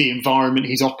unfortunately the environment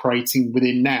he's operating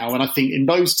within now. And I think in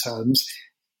those terms,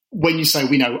 when you say,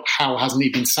 how hasn't he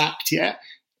been sacked yet?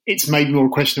 It's maybe more a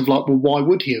question of like, well, why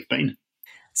would he have been?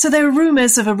 So there are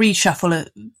rumours of a reshuffle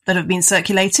that have been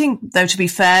circulating, though to be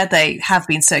fair, they have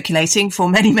been circulating for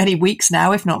many, many weeks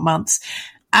now, if not months.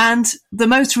 And the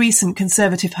most recent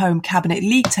Conservative Home Cabinet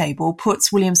League table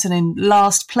puts Williamson in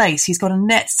last place. He's got a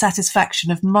net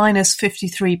satisfaction of minus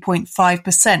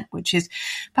 53.5%, which is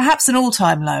perhaps an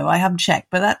all-time low. I haven't checked,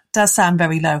 but that does sound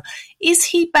very low. Is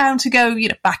he bound to go,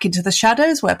 back into the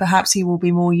shadows where perhaps he will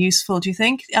be more useful, do you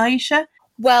think, Aisha?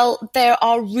 Well, there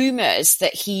are rumours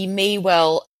that he may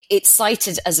well, it's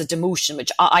cited as a demotion,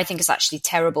 which I think is actually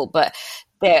terrible, but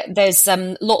there's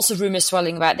lots of rumours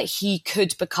swirling about that he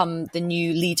could become the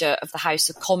new leader of the House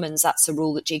of Commons. That's a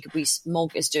role that Jacob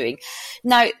Rees-Mogg is doing.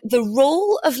 Now, the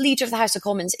role of leader of the House of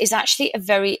Commons is actually a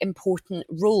very important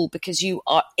role because you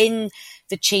are in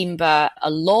the chamber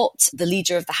a lot. The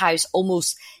leader of the House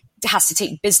almost has to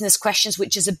take business questions,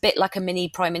 which is a bit like a mini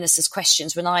Prime Minister's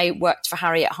questions. When I worked for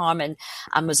Harriet Harman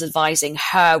and was advising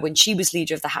her when she was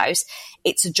leader of the House,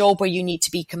 it's a job where you need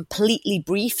to be completely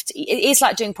briefed. It is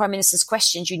like doing Prime Minister's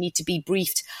questions. You need to be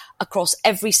briefed across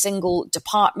every single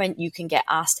department. You can get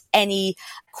asked any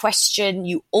question.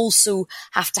 You also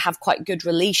have to have quite good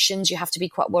relations. You have to be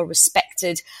quite well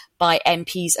respected by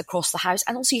MPs across the House.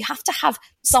 And also you have to have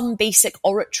some basic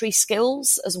oratory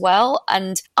skills as well.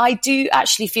 And I do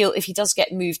actually feel if he does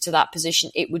get moved to that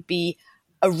position, it would be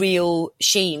a real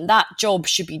shame. That job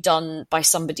should be done by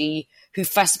somebody who,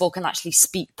 first of all, can actually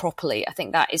speak properly. I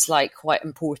think that is quite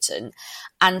important,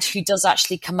 and who does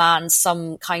actually command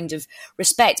some kind of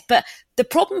respect. But the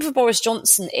problem for Boris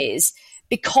Johnson is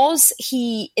because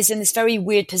he is in this very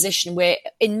weird position where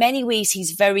in many ways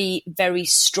he's very, very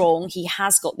strong. He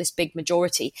has got this big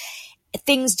majority.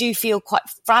 Things do feel quite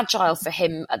fragile for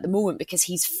him at the moment because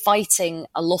he's fighting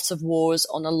a lot of wars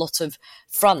on a lot of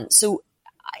fronts. So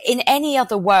in any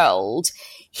other world,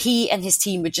 he and his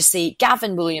team would just say,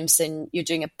 Gavin Williamson, you're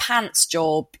doing a pants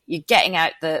job, you're getting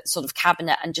out the sort of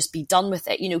cabinet and just be done with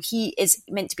it. He is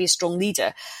meant to be a strong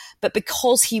leader. But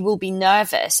because he will be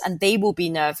nervous and they will be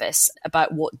nervous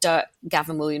about what dirt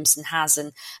Gavin Williamson has,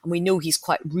 and we know he's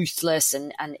quite ruthless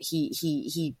and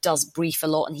he does brief a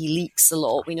lot and he leaks a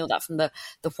lot. We know that from the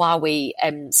Huawei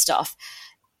stuff.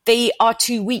 They are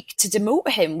too weak to demote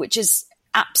him, which is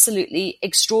absolutely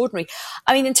extraordinary.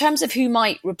 I mean, in terms of who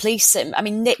might replace him, I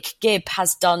mean, Nick Gibb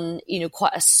has done,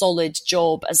 quite a solid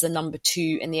job as the number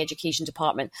 2 in the education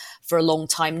department for a long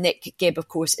time. Nick Gibb, of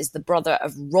course, is the brother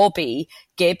of Robbie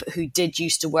Gibb, who did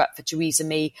used to work for Theresa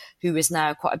May, who is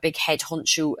now quite a big head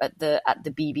honcho at the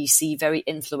BBC, very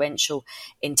influential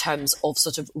in terms of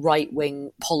sort of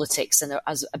right-wing politics and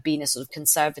as being a sort of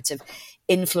conservative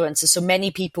influencer. So many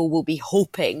people will be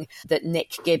hoping that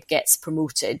Nick Gibb gets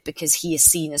promoted because he is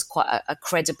seen as quite a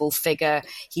credible figure.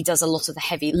 He does a lot of the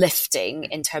heavy lifting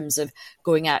in terms of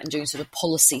going out and doing sort of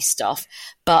policy stuff.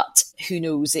 But who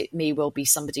knows, it may well be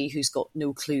somebody who's got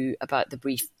no clue about the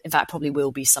brief. In fact, probably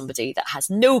will be somebody that has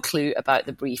no clue about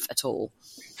the brief at all.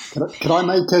 Could I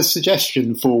make a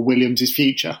suggestion for Williams'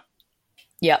 future?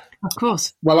 Yeah, of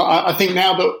course. Well, I think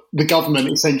now that the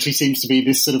government essentially seems to be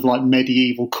this sort of like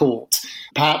medieval court,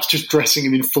 perhaps just dressing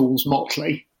him in fool's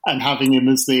motley and having him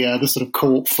as the sort of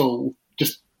court fool,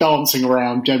 just dancing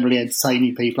around, generally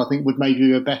entertaining people, I think would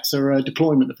maybe be a better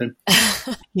deployment of him.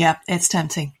 Yeah, it's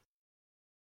tempting.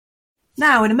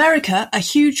 Now, in America, a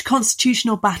huge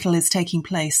constitutional battle is taking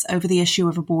place over the issue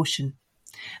of abortion.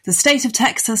 The state of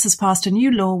Texas has passed a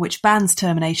new law which bans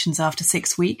terminations after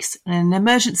 6 weeks, and in an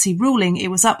emergency ruling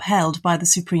it was upheld by the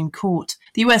Supreme Court.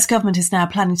 The US government is now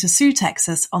planning to sue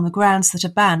Texas on the grounds that a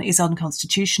ban is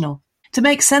unconstitutional. To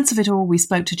make sense of it all, we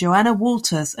spoke to Joanna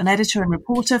Walters, an editor and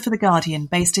reporter for The Guardian,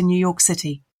 based in New York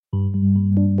City.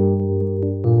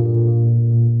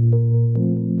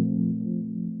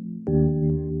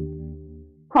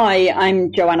 Hi,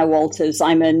 I'm Joanna Walters.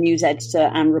 I'm a news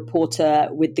editor and reporter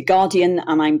with The Guardian,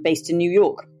 and I'm based in New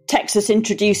York. Texas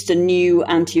introduced a new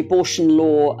anti-abortion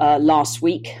law last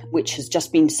week, which has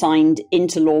just been signed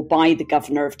into law by the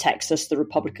governor of Texas, the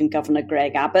Republican governor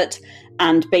Greg Abbott.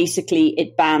 And basically,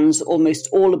 it bans almost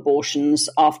all abortions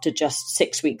after just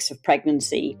 6 weeks of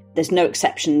pregnancy. There's no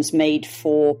exceptions made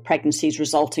for pregnancies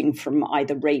resulting from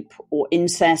either rape or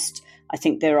incest. I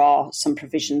think there are some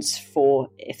provisions for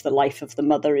if the life of the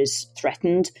mother is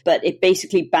threatened, but it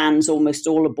basically bans almost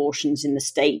all abortions in the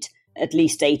state. At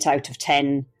least 8 out of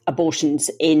 10 abortions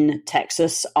in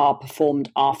Texas are performed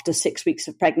after 6 weeks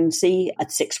of pregnancy.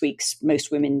 At 6 weeks, many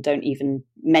women don't even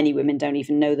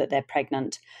know that they're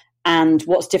pregnant. And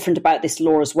what's different about this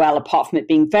law as well, apart from it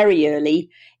being very early,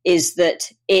 is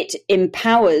that it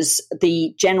empowers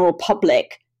the general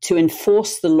public to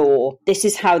enforce the law. This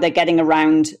is how they're getting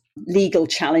around legal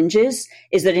challenges,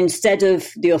 is that instead of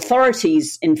the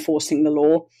authorities enforcing the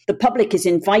law, the public is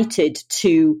invited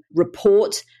to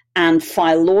report and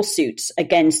file lawsuits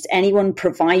against anyone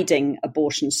providing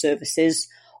abortion services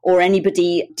or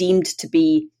anybody deemed to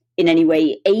be in any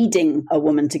way aiding a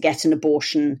woman to get an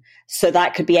abortion. So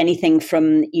that could be anything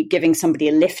from giving somebody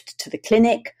a lift to the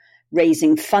clinic,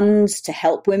 raising funds to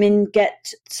help women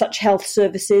get such health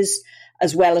services,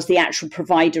 as well as the actual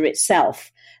provider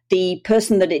itself. The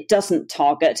person that it doesn't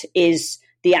target is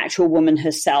the actual woman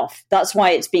herself. That's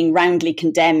why it's being roundly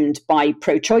condemned by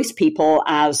pro-choice people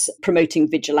as promoting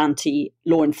vigilante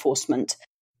law enforcement.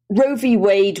 Roe v.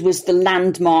 Wade was the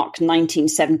landmark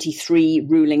 1973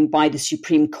 ruling by the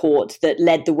Supreme Court that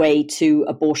led the way to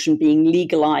abortion being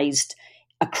legalized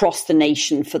across the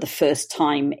nation for the first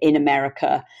time in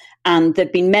America. And there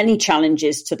have been many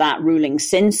challenges to that ruling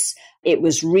since. It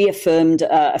was reaffirmed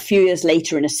a few years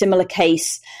later in a similar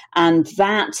case, and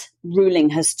that ruling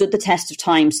has stood the test of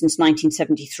time since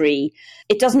 1973.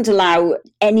 It doesn't allow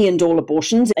any and all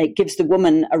abortions. It gives the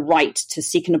woman a right to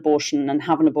seek an abortion and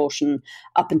have an abortion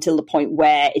up until the point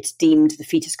where it's deemed the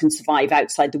fetus can survive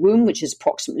outside the womb, which is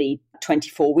approximately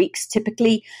 24 weeks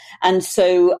typically. And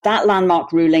so that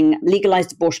landmark ruling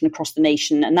legalized abortion across the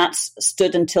nation, and that's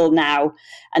stood until now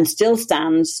and still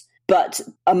stands. But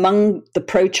among the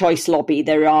pro-choice lobby,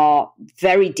 there are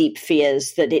very deep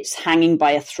fears that it's hanging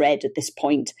by a thread at this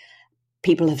point.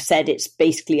 People have said it's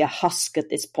basically a husk at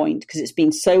this point because it's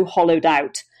been so hollowed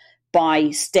out by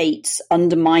states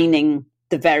undermining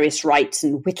the various rights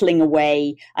and whittling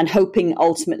away and hoping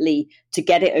ultimately to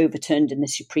get it overturned in the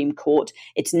Supreme Court.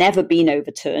 It's never been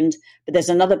overturned, but there's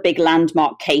another big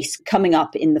landmark case coming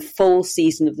up in the full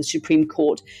season of the Supreme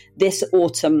Court this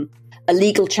autumn. A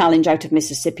legal challenge out of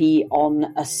Mississippi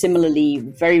on a similarly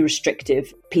very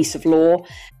restrictive piece of law.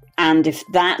 And if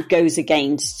that goes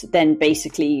against, then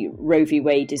basically Roe v.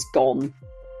 Wade is gone.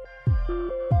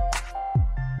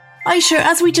 Aisha,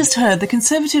 as we just heard, the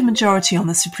Conservative majority on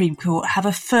the Supreme Court have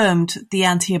affirmed the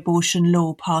anti-abortion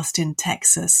law passed in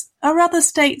Texas. Are other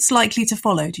states likely to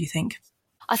follow, do you think?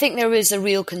 I think there is a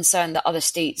real concern that other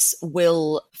states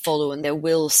will follow and there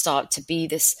will start to be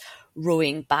this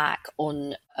rowing back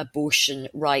on abortion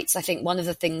rights. I think one of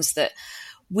the things that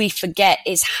we forget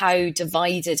is how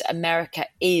divided America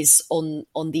is on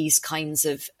these kinds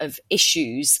of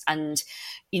issues. And,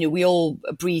 we all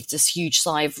breathed this huge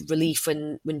sigh of relief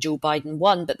when Joe Biden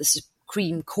won, but the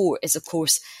Supreme Court is, of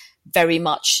course, very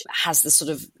much has the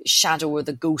sort of shadow or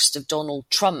the ghost of Donald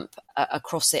Trump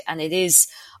across it. And it is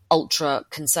ultra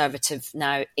conservative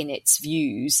now in its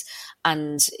views.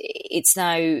 And it's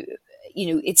now,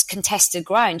 it's contested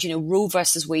ground. Roe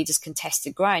versus Wade is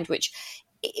contested ground, which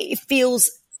it feels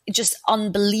just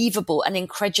unbelievable and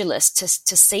incredulous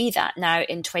to say that now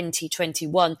in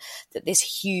 2021, that this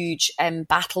huge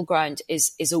battleground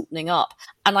is opening up.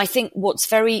 And I think what's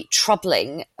very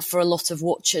troubling for a lot of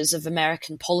watchers of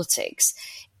American politics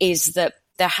is that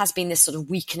there has been this sort of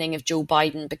weakening of Joe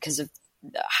Biden because of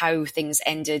how things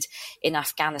ended in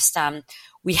Afghanistan.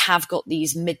 We have got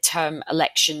these midterm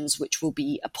elections, which will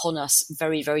be upon us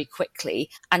very, very quickly.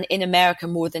 And in America,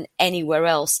 more than anywhere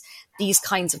else, these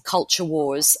kinds of culture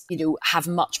wars, have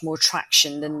much more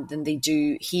traction than they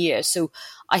do here. So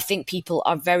I think people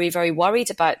are very, very worried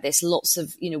about this. Lots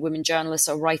of, women journalists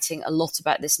are writing a lot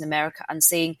about this in America and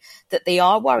saying that they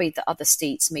are worried that other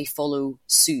states may follow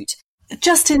suit.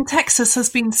 Justin, Texas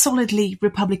has been solidly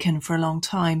Republican for a long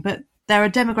time, but there are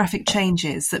demographic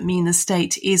changes that mean the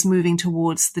state is moving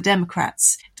towards the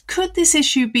Democrats. Could this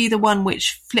issue be the one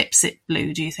which flips it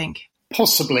blue, do you think?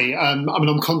 Possibly. I'm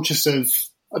conscious of,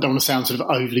 I don't want to sound sort of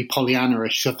overly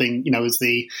Pollyanna-ish. I think, as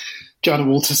the Joanna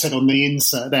Walters said on the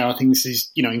insert there, I think this is,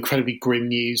 incredibly grim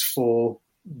news for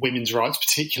women's rights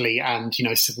particularly and,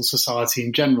 civil society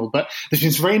in general. But there's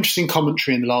been some very interesting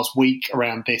commentary in the last week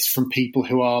around this from people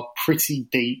who are pretty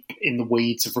deep in the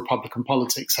weeds of Republican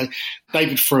politics. So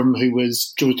David Frum, who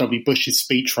was George W. Bush's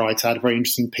speechwriter, had a very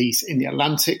interesting piece in The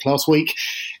Atlantic last week,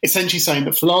 essentially saying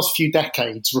that for the last few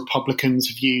decades, Republicans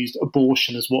have used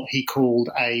abortion as what he called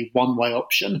a one-way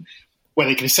option, where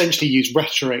they can essentially use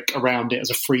rhetoric around it as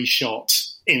a free shot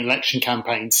in election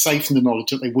campaigns, safe in the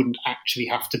knowledge that they wouldn't actually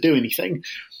have to do anything.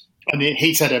 And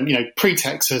he said,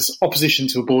 pre-Texas, opposition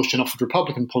to abortion offered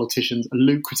Republican politicians a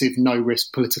lucrative,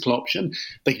 no-risk political option.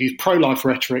 They could use pro-life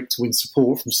rhetoric to win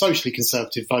support from socially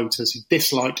conservative voters who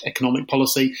disliked economic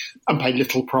policy and paid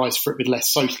little price for it with less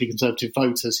socially conservative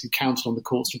voters who counted on the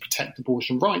courts to protect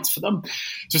abortion rights for them.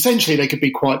 So essentially, they could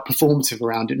be quite performative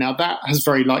around it. Now, that has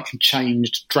very likely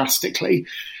changed drastically.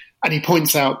 And he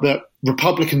points out that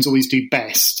Republicans always do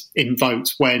best in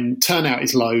votes when turnout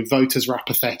is low, voters are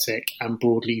apathetic and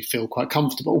broadly feel quite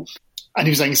comfortable. And he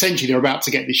was saying essentially they're about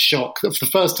to get this shock that for the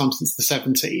first time since the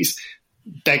 70s,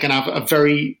 they're going to have a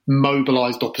very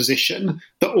mobilised opposition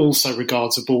that also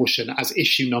regards abortion as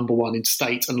issue number one in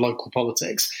state and local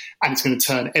politics. And it's going to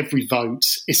turn every vote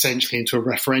essentially into a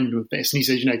referendum of this. And he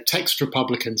says, Texas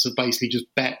Republicans have basically just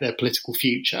bet their political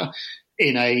future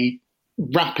in a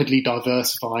rapidly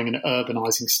diversifying and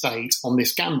urbanising state on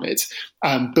this gambit.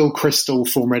 Bill Crystal,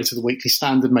 former editor of the Weekly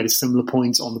Standard, made a similar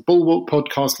point on the Bulwark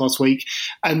podcast last week.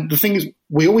 And the thing is,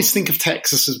 we always think of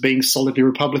Texas as being solidly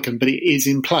Republican, but it is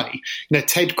in play.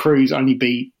 Ted Cruz only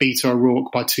beat Beto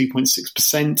O'Rourke by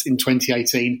 2.6% in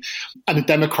 2018. And the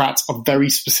Democrats are very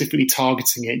specifically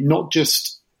targeting it, not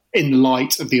just in the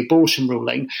light of the abortion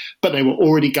ruling, but they were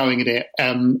already going at it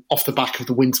off the back of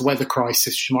the winter weather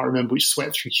crisis, you might remember, which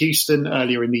swept through Houston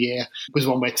earlier in the year. It was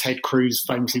one where Ted Cruz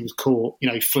famously was caught,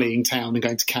 fleeing town and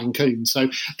going to Cancun. So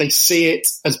they see it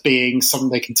as being something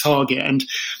they can target. And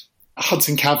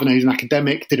Hudson Cavanaugh, who's an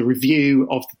academic, did a review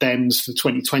of the Dems for the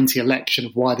 2020 election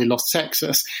of why they lost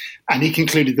Texas. And he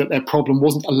concluded that their problem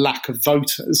wasn't a lack of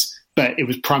voters, but it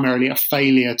was primarily a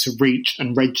failure to reach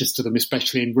and register them,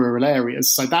 especially in rural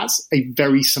areas. So that's a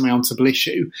very surmountable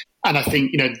issue. And I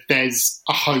think, there's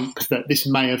a hope that this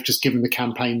may have just given the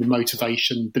campaign the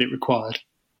motivation that it required.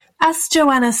 As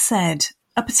Joanna said,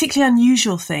 a particularly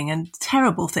unusual thing and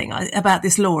terrible thing about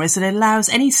this law is that it allows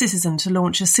any citizen to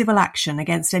launch a civil action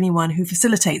against anyone who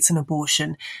facilitates an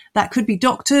abortion. That could be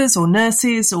doctors or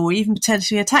nurses or even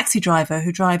potentially a taxi driver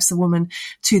who drives the woman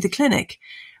to the clinic,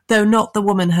 though not the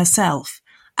woman herself.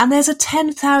 And there's a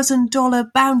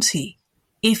 $10,000 bounty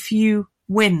if you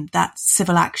win that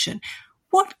civil action.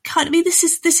 This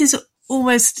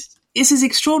is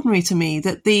extraordinary to me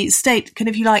that the state can,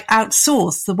 if you like,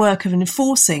 outsource the work of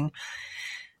enforcing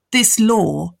this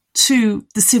law to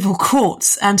the civil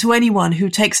courts and to anyone who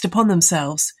takes it upon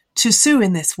themselves to sue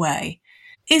in this way.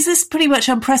 Is this pretty much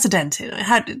unprecedented?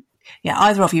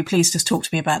 Either of you, please just talk to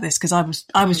me about this, because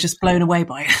I was just blown away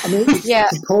by it.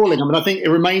 It's appalling. I think it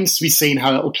remains to be seen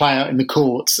how it will play out in the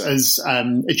courts. As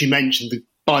you mentioned, the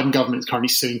Biden government is currently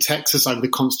suing Texas over the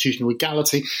constitutional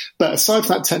legality. But aside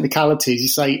from that technicality, as you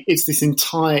say, it's this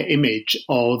entire image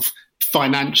of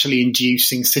financially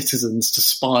inducing citizens to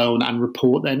spy on and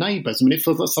report their neighbours. I mean, it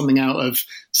feels like something out of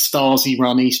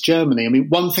Stasi-run East Germany. I mean,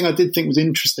 one thing I did think was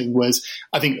interesting was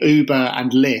I think Uber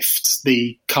and Lyft,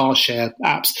 the car share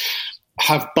apps,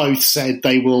 have both said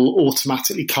they will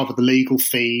automatically cover the legal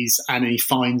fees and any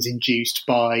fines induced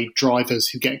by drivers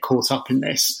who get caught up in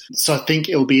this. So I think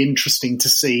it'll be interesting to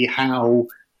see how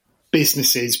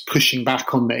businesses pushing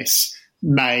back on this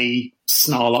may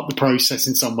snarl up the process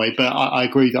in some way. But I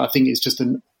agree that I think it's just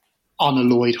an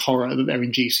unalloyed horror that they're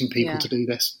inducing people to do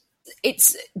this.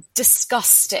 It's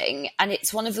disgusting, and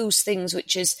it's one of those things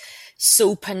which is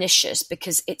so pernicious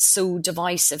because it's so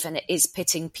divisive and it is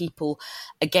pitting people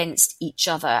against each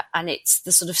other. And it's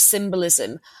the sort of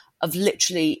symbolism of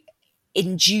literally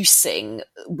inducing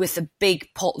with a big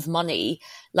pot of money,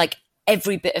 like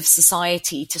every bit of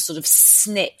society to sort of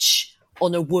snitch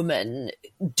on a woman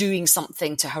doing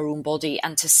something to her own body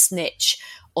and to snitch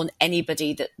on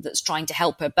anybody that's trying to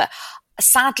help her. But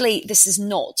sadly, this is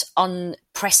not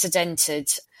unprecedented,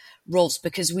 Ros,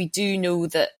 because we do know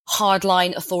that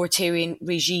hardline authoritarian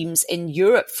regimes in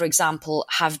Europe, for example,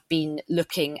 have been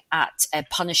looking at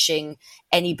punishing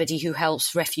anybody who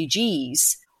helps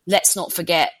refugees. Let's not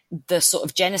forget the sort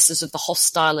of genesis of the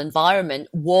hostile environment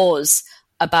was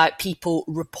about people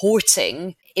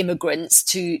reporting immigrants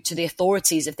to the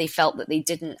authorities if they felt that they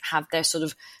didn't have their sort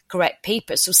of correct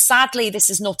papers. So sadly,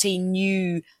 this is not a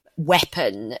new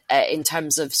weapon in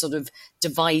terms of sort of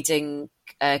dividing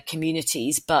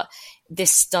communities, but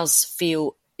this does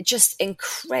feel just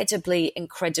incredibly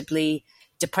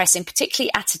depressing,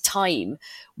 particularly at a time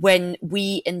when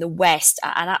we in the West,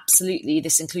 and absolutely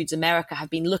this includes America,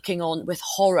 have been looking on with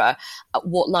horror at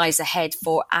what lies ahead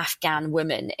for Afghan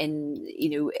women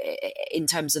in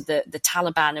terms of the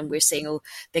Taliban. And we're saying, oh,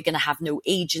 they're going to have no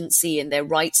agency and their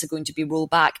rights are going to be rolled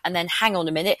back. And then hang on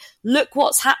a minute, look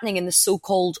what's happening in the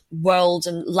so-called world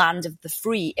and land of the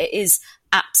free. It is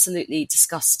absolutely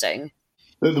disgusting.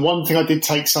 The one thing I did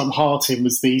take some heart in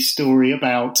was the story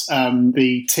about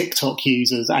the TikTok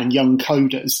users and young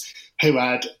coders who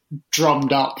had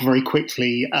drummed up very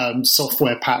quickly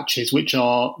software patches which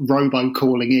are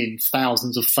robo-calling in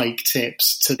thousands of fake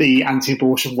tips to the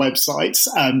anti-abortion websites,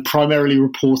 primarily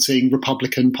reporting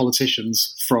Republican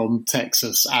politicians from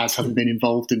Texas as having been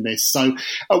involved in this. So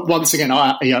once again,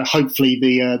 hopefully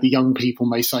the young people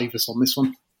may save us on this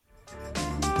one.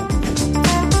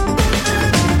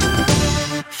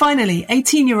 Finally,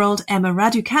 18-year-old Emma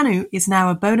Raducanu is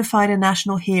now a bona fide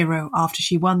national hero after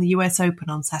she won the US Open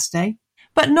on Saturday.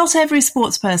 But not every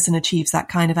sportsperson achieves that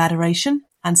kind of adoration,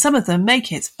 and some of them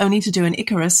make it only to do an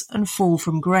Icarus and fall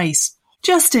from grace.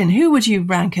 Justin, who would you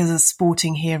rank as a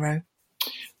sporting hero?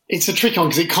 It's a tricky one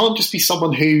because it can't just be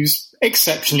someone who's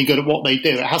exceptionally good at what they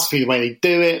do. It has to be the way they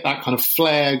do it, that kind of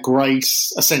flair,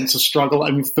 grace, a sense of struggle.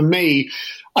 I mean, for me,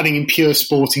 I think in pure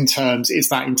sporting terms, it's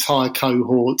that entire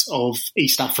cohort of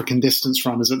East African distance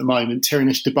runners at the moment.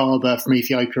 Tirinish Dibaba from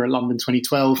Ethiopia at London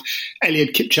 2012.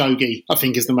 Eliud Kipchoge, I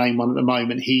think, is the main one at the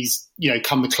moment. He's,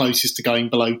 come the closest to going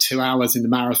below 2 hours in the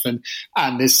marathon.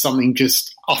 And there's something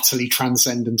just utterly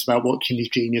transcendent about watching these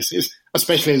geniuses,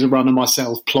 especially as a runner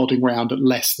myself, plodding around at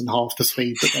less than half the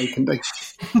speed that they can do.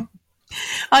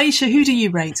 Aisha, who do you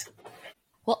rate?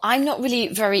 Well, I'm not really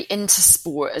very into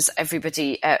sport, as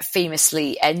everybody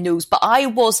famously knows, but I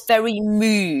was very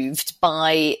moved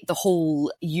by the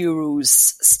whole Euros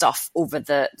stuff over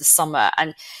the summer.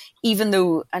 And even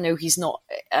though I know he's not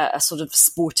a sort of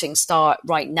sporting star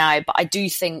right now, but I do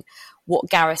think what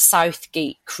Gareth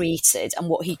Southgate created and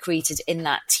what he created in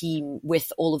that team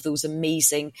with all of those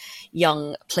amazing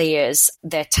young players,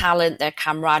 their talent, their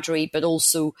camaraderie, but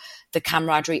also the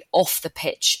camaraderie off the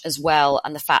pitch as well.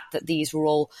 And the fact that these were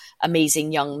all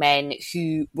amazing young men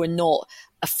who were not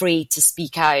afraid to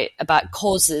speak out about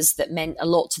causes that meant a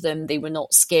lot to them. They were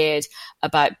not scared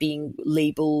about being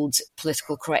labelled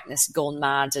political correctness gone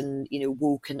mad and,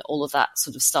 woke and all of that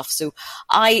sort of stuff. So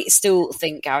I still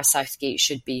think Gareth Southgate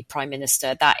should be Prime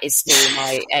Minister. That is still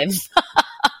my...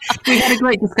 We had a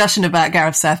great discussion about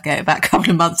Gareth Southgate about a couple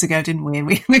of months ago, didn't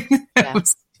we? Yeah.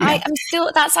 I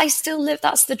still live.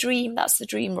 That's the dream. That's the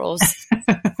dream, Ros.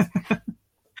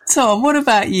 Tom, what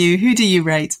about you? Who do you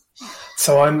rate?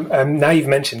 So I'm now you've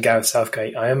mentioned Gareth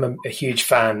Southgate. I am a huge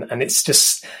fan, and it's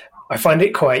just I find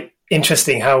it quite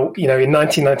interesting how in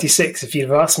 1996, if you'd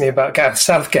have asked me about Gareth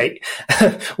Southgate,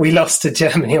 we lost to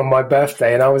Germany on my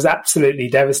birthday, and I was absolutely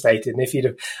devastated.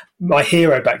 And my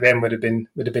hero back then would have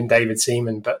been David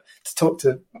Seaman. But to talk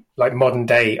to like modern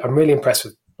day, I'm really impressed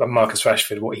with Marcus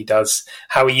Rashford, what he does,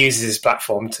 how he uses his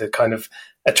platform to kind of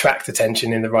attract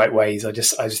attention in the right ways. I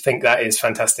just think that is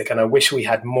fantastic, and I wish we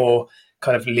had more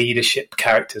kind of leadership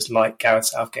characters like Gareth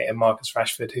Southgate and Marcus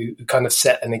Rashford who kind of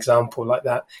set an example like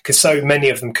that, because so many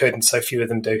of them could and so few of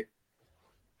them do.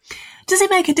 Does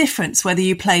it make a difference whether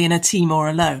you play in a team or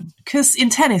alone? Because in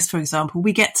tennis, for example,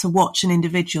 we get to watch an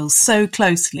individual so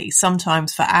closely,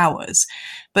 sometimes for hours.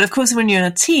 But of course, when you're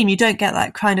in a team, you don't get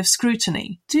that kind of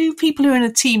scrutiny. Do people who are in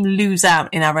a team lose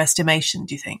out in our estimation,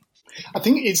 do you think? I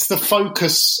think it's the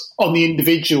focus on the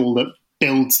individual that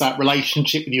builds that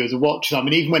relationship with you as a watcher. I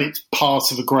mean, even when it's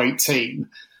part of a great team,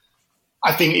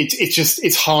 I think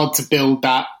it's hard to build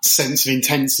that sense of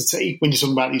intensity when you're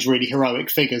talking about these really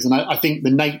heroic figures. And I think the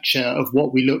nature of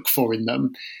what we look for in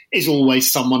them is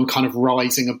always someone kind of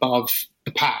rising above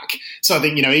the pack. So I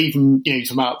think, even, you're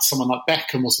talking about someone like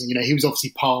Beckham or something, he was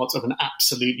obviously part of an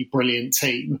absolutely brilliant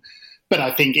team. But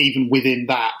I think even within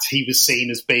that, he was seen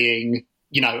as being,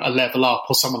 a level up,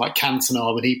 or someone like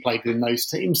Cantona when he played within those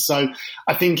teams. So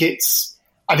I think it's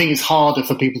harder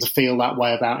for people to feel that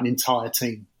way about an entire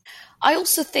team. I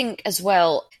also think as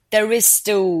well, there is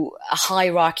still a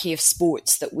hierarchy of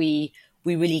sports that we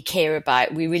really care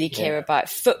about. We really care about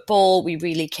football. We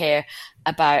really care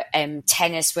about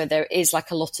tennis, where there is like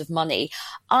a lot of money.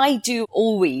 I do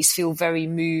always feel very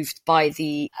moved by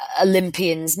the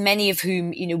Olympians, many of whom,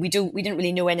 we didn't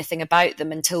really know anything about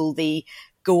them until they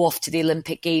go off to the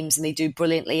Olympic Games and they do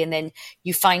brilliantly. And then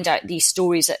you find out these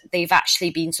stories that they've actually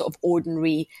been sort of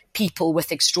ordinary people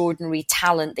with extraordinary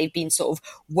talent. They've been sort of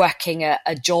working a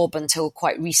job until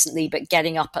quite recently, but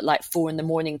getting up at like 4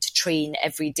 a.m. to train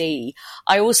every day.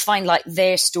 I always find like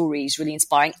their stories really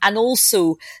inspiring. And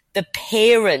also the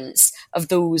parents of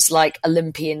those like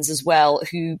Olympians as well,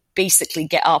 who basically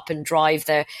get up and drive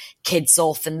their kids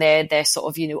off, and they're their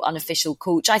sort of, unofficial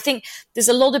coach. I think there's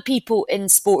a lot of people in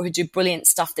sport who do brilliant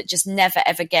stuff that just never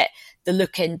ever get the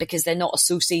look in because they're not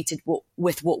associated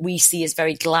with what we see as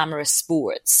very glamorous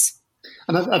sports.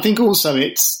 And I think also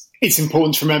it's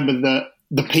important to remember that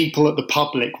the people that the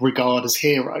public regard as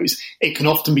heroes, it can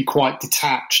often be quite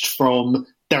detached from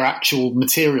their actual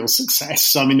material success.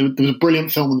 So, I mean, there was a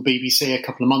brilliant film on the BBC a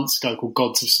couple of months ago called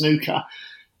Gods of Snooker.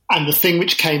 And the thing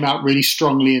which came out really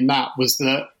strongly in that was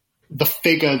that the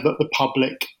figure that the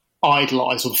public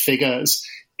idolised, or the figures,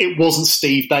 it wasn't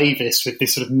Steve Davis with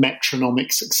this sort of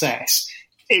metronomic success.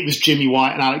 It was Jimmy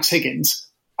White and Alex Higgins.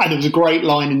 And there was a great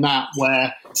line in that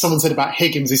where someone said about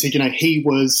Higgins, they said, he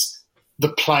was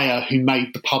the player who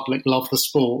made the public love the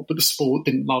sport, but the sport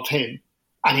didn't love him.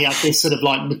 And he had this sort of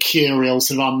like mercurial,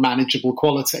 sort of unmanageable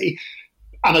quality.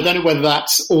 And I don't know whether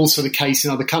that's also the case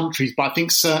in other countries, but I think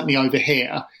certainly over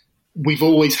here, we've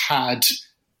always had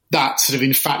that sort of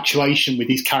infatuation with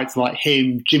these characters like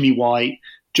him, Jimmy White,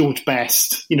 George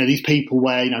Best, these people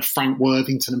where, Frank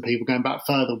Worthington and people going back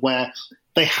further, where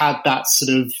they had that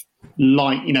sort of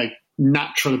like,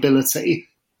 natural ability,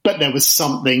 but there was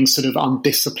something sort of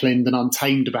undisciplined and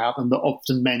untamed about them that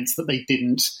often meant that they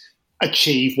didn't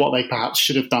achieve what they perhaps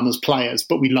should have done as players,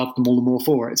 but we loved them all the more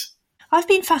for it. I've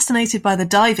been fascinated by the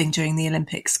diving during the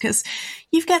Olympics because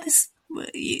you've got this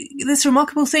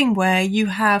remarkable thing where you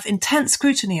have intense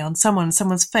scrutiny on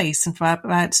someone's face and for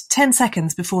about 10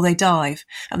 seconds before they dive.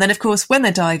 And then, of course, when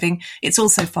they're diving, it's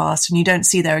also fast and you don't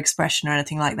see their expression or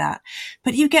anything like that.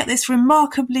 But you get this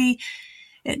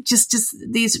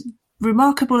these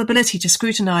remarkable ability to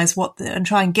scrutinize and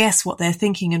try and guess what they're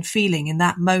thinking and feeling in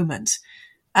that moment.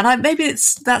 And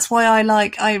that's why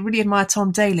I really admire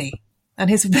Tom Daley. And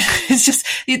it's just,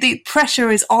 the pressure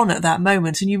is on at that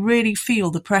moment and you really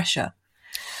feel the pressure.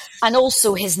 And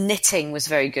also his knitting was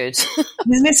very good.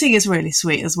 His knitting is really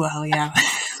sweet as well, yeah.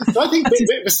 I think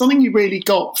it was something you really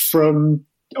got from,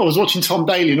 I was watching Tom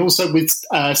Daley and also with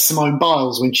Simone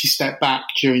Biles when she stepped back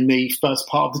during the first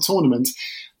part of the tournament.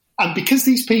 And because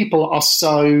these people are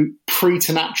so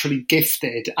preternaturally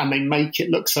gifted and they make it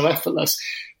look so effortless,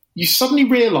 you suddenly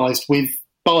realised with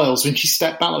Biles, when she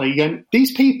stepped back, you go,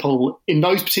 these people in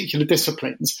those particular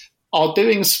disciplines are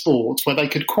doing a sport where they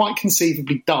could quite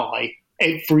conceivably die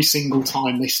every single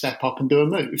time they step up and do a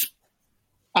move.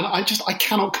 And I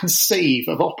cannot conceive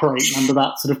of operating under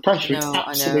that sort of pressure. It's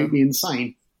absolutely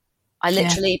insane. I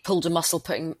literally pulled a muscle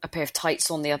putting a pair of tights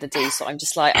on the other day. So I'm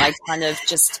just like, it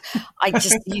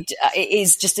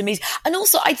is just amazing. And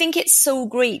also I think it's so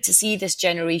great to see this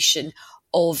generation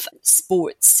of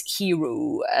sports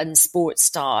hero and sports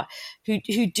star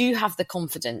who do have the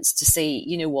confidence to say,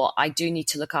 you know what, I do need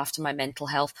to look after my mental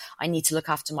health. I need to look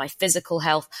after my physical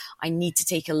health. I need to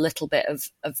take a little bit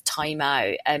of time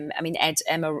out.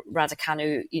 Emma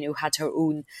Raducanu, had her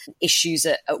own issues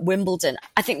at Wimbledon.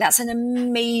 I think that's an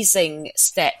amazing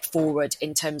step forward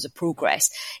in terms of progress.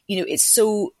 It's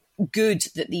so good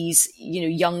that these,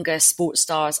 younger sports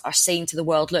stars are saying to the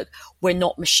world, look, we're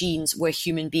not machines, we're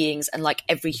human beings. And like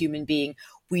every human being,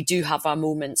 we do have our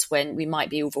moments when we might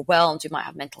be overwhelmed, we might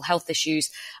have mental health issues,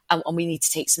 and we need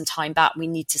to take some time back. We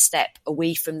need to step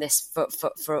away from this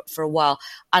for a while.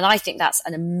 And I think that's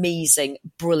an amazing,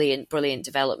 brilliant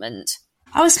development.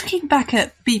 I was looking back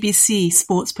at BBC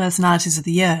Sports Personalities of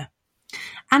the Year,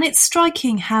 and it's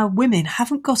striking how women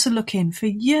haven't got a look in for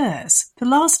years. The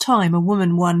last time a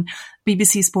woman won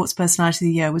BBC Sports Personality of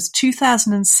the Year was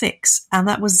 2006, and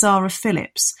that was Zara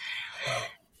Phillips.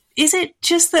 Is it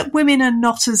just that women are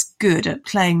not as good at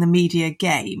playing the media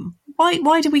game?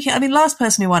 Why do we... I mean, last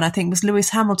person who won, I think, was Lewis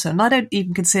Hamilton. I don't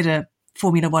even consider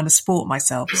Formula One a sport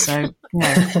myself, so,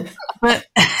 But...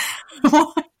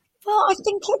 Well, I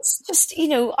think it's just,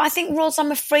 I think, Ros,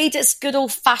 I'm afraid it's good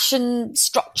old-fashioned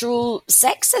structural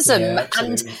sexism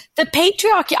and the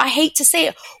patriarchy. I hate to say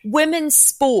it. Women's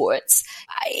sports,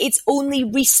 it's only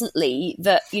recently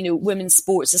that, women's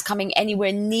sports is coming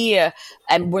anywhere near,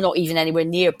 and we're not even anywhere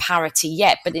near parity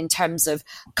yet, but in terms of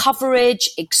coverage,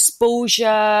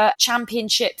 exposure,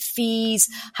 championship fees,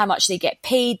 how much they get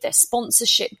paid, their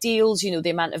sponsorship deals, the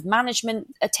amount of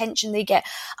management attention they get.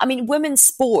 I mean, women's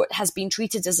sport has been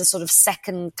treated as a sort of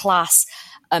second class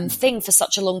thing for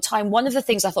such a long time. One of the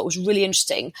things I thought was really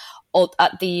interesting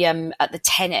at the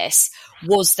tennis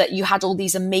was that you had all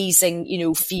these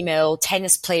amazing, female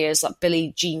tennis players like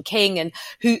Billie Jean King, and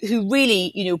who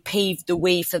really, paved the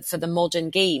way for the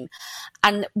modern game.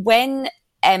 And when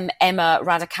Emma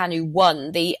Raducanu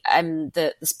won, the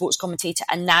sports commentator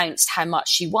announced how much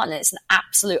she won, and it's an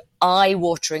absolute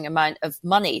eye-watering amount of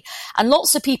money. And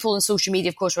lots of people on social media,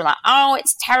 of course, were like, oh,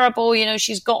 it's terrible,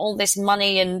 she's got all this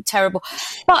money and terrible.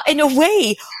 But in a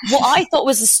way, what I thought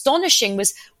was astonishing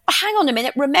was, hang on a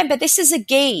minute, remember, this is a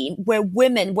game where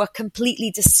women were completely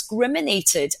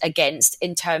discriminated against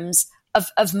in terms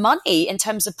of money, in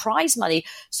terms of prize money.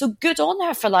 So good on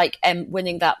her for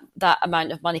winning that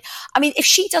amount of money. I mean, if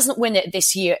she doesn't win it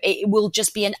this year, it will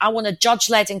just be I want a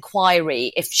judge-led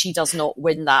inquiry if she does not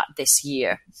win that this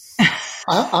year.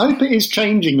 I think it's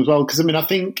changing as well, because I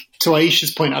think, to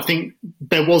Aisha's point, I think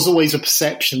there was always a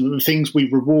perception that the things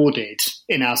we rewarded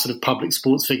in our sort of public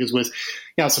sports figures was,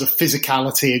 sort of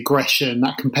physicality, aggression,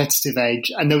 that competitive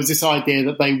edge, and there was this idea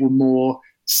that they were more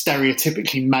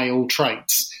stereotypically male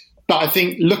traits. But I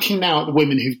think looking now at the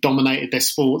women who've dominated their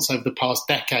sports over the past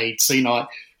decade, so, I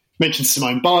mentioned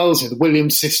Simone Biles, the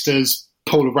Williams sisters,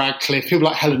 Paula Radcliffe, people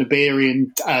like Helena Beery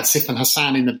and Sifan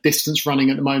Hassan in the distance running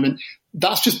at the moment,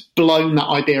 that's just blown that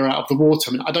idea out of the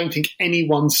water. I don't think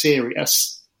anyone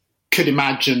serious could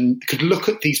look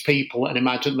at these people and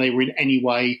imagine they were in any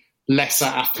way lesser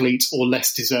athletes or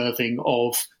less deserving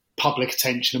of public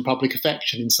attention and public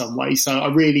affection in some way. So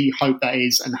I really hope that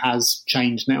is and has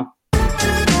changed now.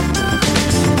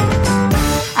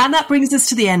 And that brings us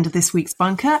to the end of this week's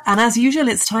Bunker. And as usual,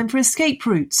 it's time for Escape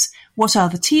Routes. What are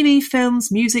the TV,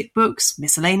 films, music, books,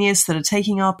 miscellaneous that are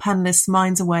taking our panellists'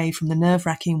 minds away from the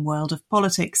nerve-wracking world of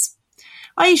politics?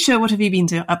 Aisha, what have you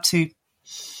been up to?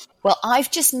 Well,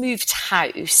 I've just moved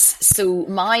house, so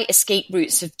my escape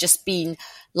routes have just been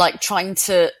trying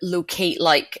to locate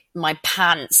my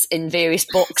pants in various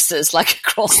boxes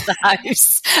across the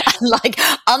house, and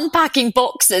unpacking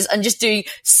boxes and just doing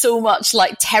so much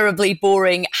terribly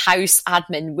boring house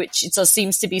admin, which it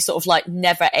seems to be sort of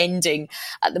never ending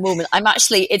at the moment.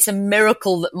 It's a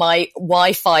miracle that my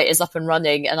Wi-Fi is up and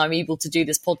running and I'm able to do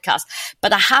this podcast,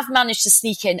 but I have managed to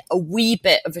sneak in a wee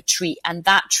bit of a treat, and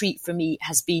that treat for me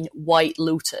has been White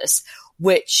Lotus,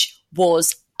 which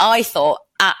was, I thought,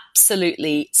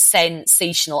 absolutely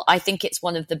sensational. I think it's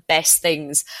one of the best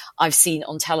things I've seen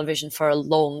on television for a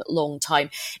long, long time.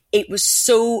 It was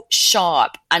so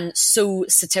sharp and so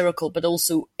satirical, but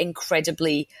also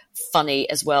incredibly funny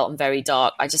as well, and very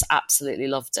dark. I just absolutely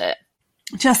loved it.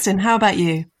 Justin, how about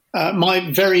you? My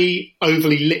very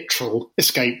overly literal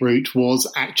escape route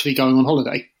was actually going on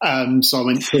holiday. So I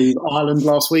went to Ireland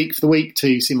last week for the week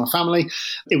to see my family.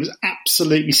 It was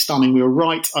absolutely stunning. We were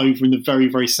right over in the very,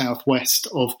 very southwest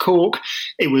of Cork.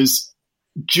 It was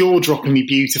jaw-droppingly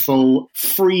beautiful,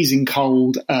 freezing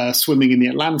cold, swimming in the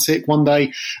Atlantic one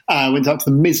day. Went up to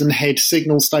the Mizzen Head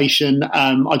signal station.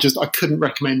 I couldn't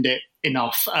recommend it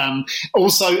enough.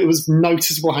 Also, it was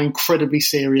noticeable how incredibly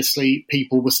seriously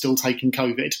people were still taking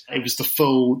COVID. It was the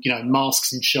full,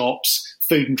 masks in shops,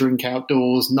 food and drink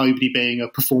outdoors, nobody being a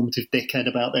performative dickhead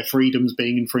about their freedoms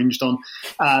being infringed on.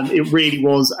 It really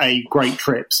was a great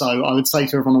trip. So I would say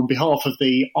to everyone on behalf of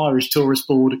the Irish Tourist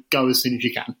Board, go as soon as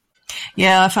you can.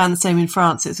 Yeah, I found the same in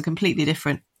France. It's a completely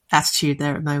different attitude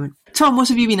there at the moment. Tom, what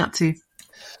have you been up to?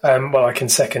 Well, I can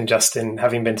second Justin,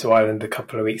 having been to Ireland a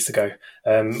couple of weeks ago.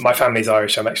 My family's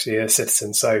Irish. I'm actually a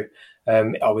citizen. So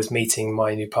I was meeting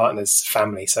my new partner's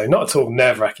family. So not at all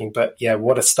nerve-wracking, but yeah,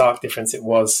 what a stark difference it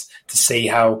was to see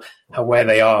how where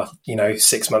they are,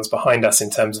 6 months behind us in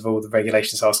terms of all the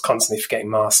regulations. I was constantly forgetting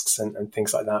masks and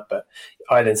things like that. But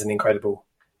Ireland's an incredible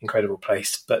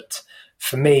place. But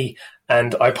for me,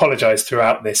 and I apologise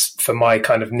throughout this for my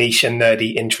kind of niche and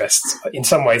nerdy interests. In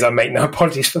some ways, I make no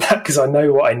apologies for that because I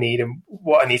know what I need and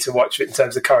what I need to watch in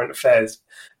terms of current affairs.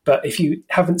 But if you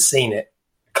haven't seen it,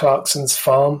 Clarkson's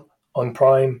Farm on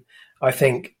Prime, I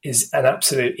think is an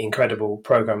absolutely incredible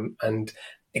programme. And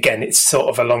again, it's sort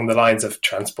of along the lines of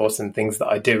transport and things that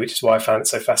I do, which is why I found it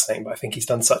so fascinating. But I think he's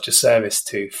done such a service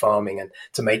to farming and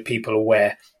to make people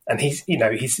aware. And he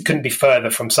couldn't be further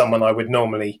from someone I would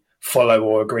normally follow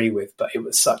or agree with, but it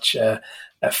was such a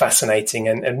fascinating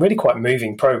and really quite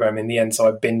moving program in the end. So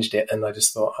I binged it and I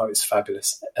just thought, oh, it's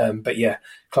fabulous. But yeah,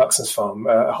 Clarkson's Farm,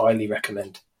 I highly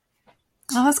recommend.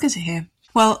 Oh, that's good to hear.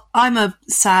 Well, I'm a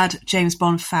sad James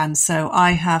Bond fan, so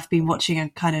I have been watching a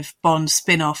kind of Bond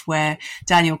spin-off where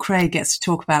Daniel Craig gets to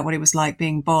talk about what it was like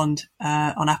being Bond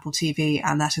on Apple TV,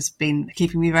 and that has been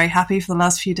keeping me very happy for the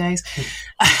last few days.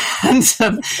 And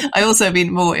I also have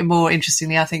been more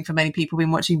interestingly, I think for many people,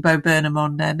 been watching Bo Burnham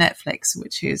on Netflix,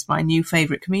 which is my new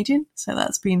favourite comedian. So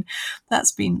that's been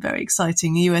very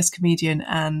exciting. A US comedian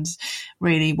and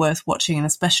really worth watching, and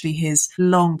especially his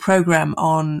long programme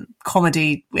on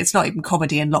comedy. It's not even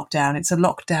comedy in lockdown. It's a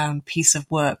lockdown piece of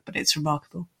work, but it's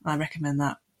remarkable. I recommend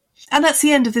that. And that's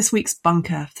the end of this week's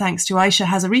Bunker. Thanks to Aisha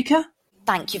Hazarika.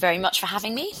 Thank you very much for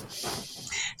having me.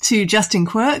 To Justin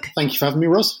Quirk. Thank you for having me,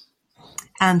 Roz.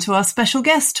 And to our special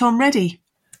guest, Tom Reddy.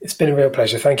 It's been a real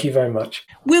pleasure. Thank you very much.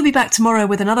 We'll be back tomorrow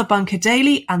with another Bunker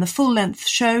Daily and the full-length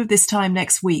show this time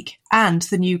next week, and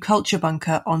the new Culture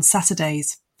Bunker on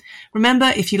Saturdays.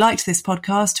 Remember, if you liked this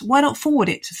podcast, why not forward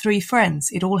it to 3 friends?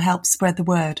 It all helps spread the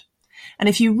word. And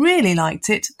if you really liked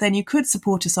it, then you could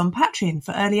support us on Patreon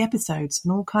for early episodes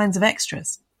and all kinds of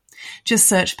extras. Just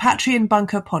search Patreon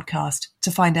Bunker Podcast to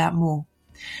find out more.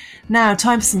 Now,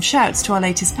 time for some shouts to our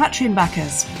latest Patreon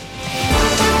backers.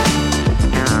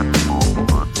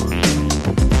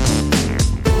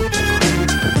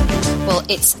 Well,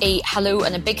 it's a hello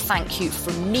and a big thank you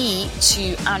from me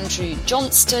to Andrew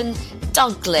Johnston,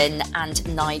 Doug Glynn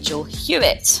and Nigel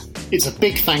Hewitt. It's a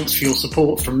big thanks for your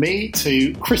support from me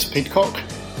to Chris Pidcock,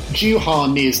 Juha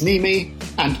Niasnimi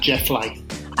and Jeff Lay.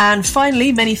 And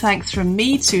finally, many thanks from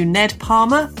me to Ned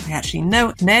Palmer. I actually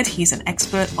know Ned, he's an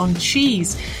expert on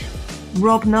cheese.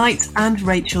 Rob Knight and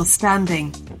Rachel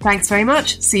Standing. Thanks very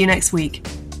much. See you next week.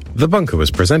 The Bunker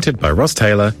was presented by Roz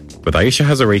Taylor with Aisha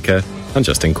Hazarika and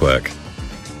Justin Quirk.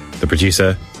 The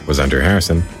producer was Andrew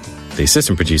Harrison. The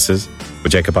assistant producers were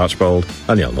Jacob Archbold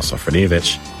and Jelena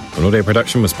Sofronijevic. And audio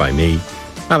production was by me,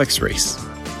 Alex Rees.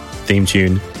 Theme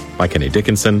tune by Kenny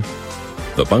Dickinson.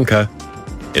 The Bunker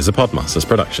is a Podmasters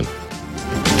production.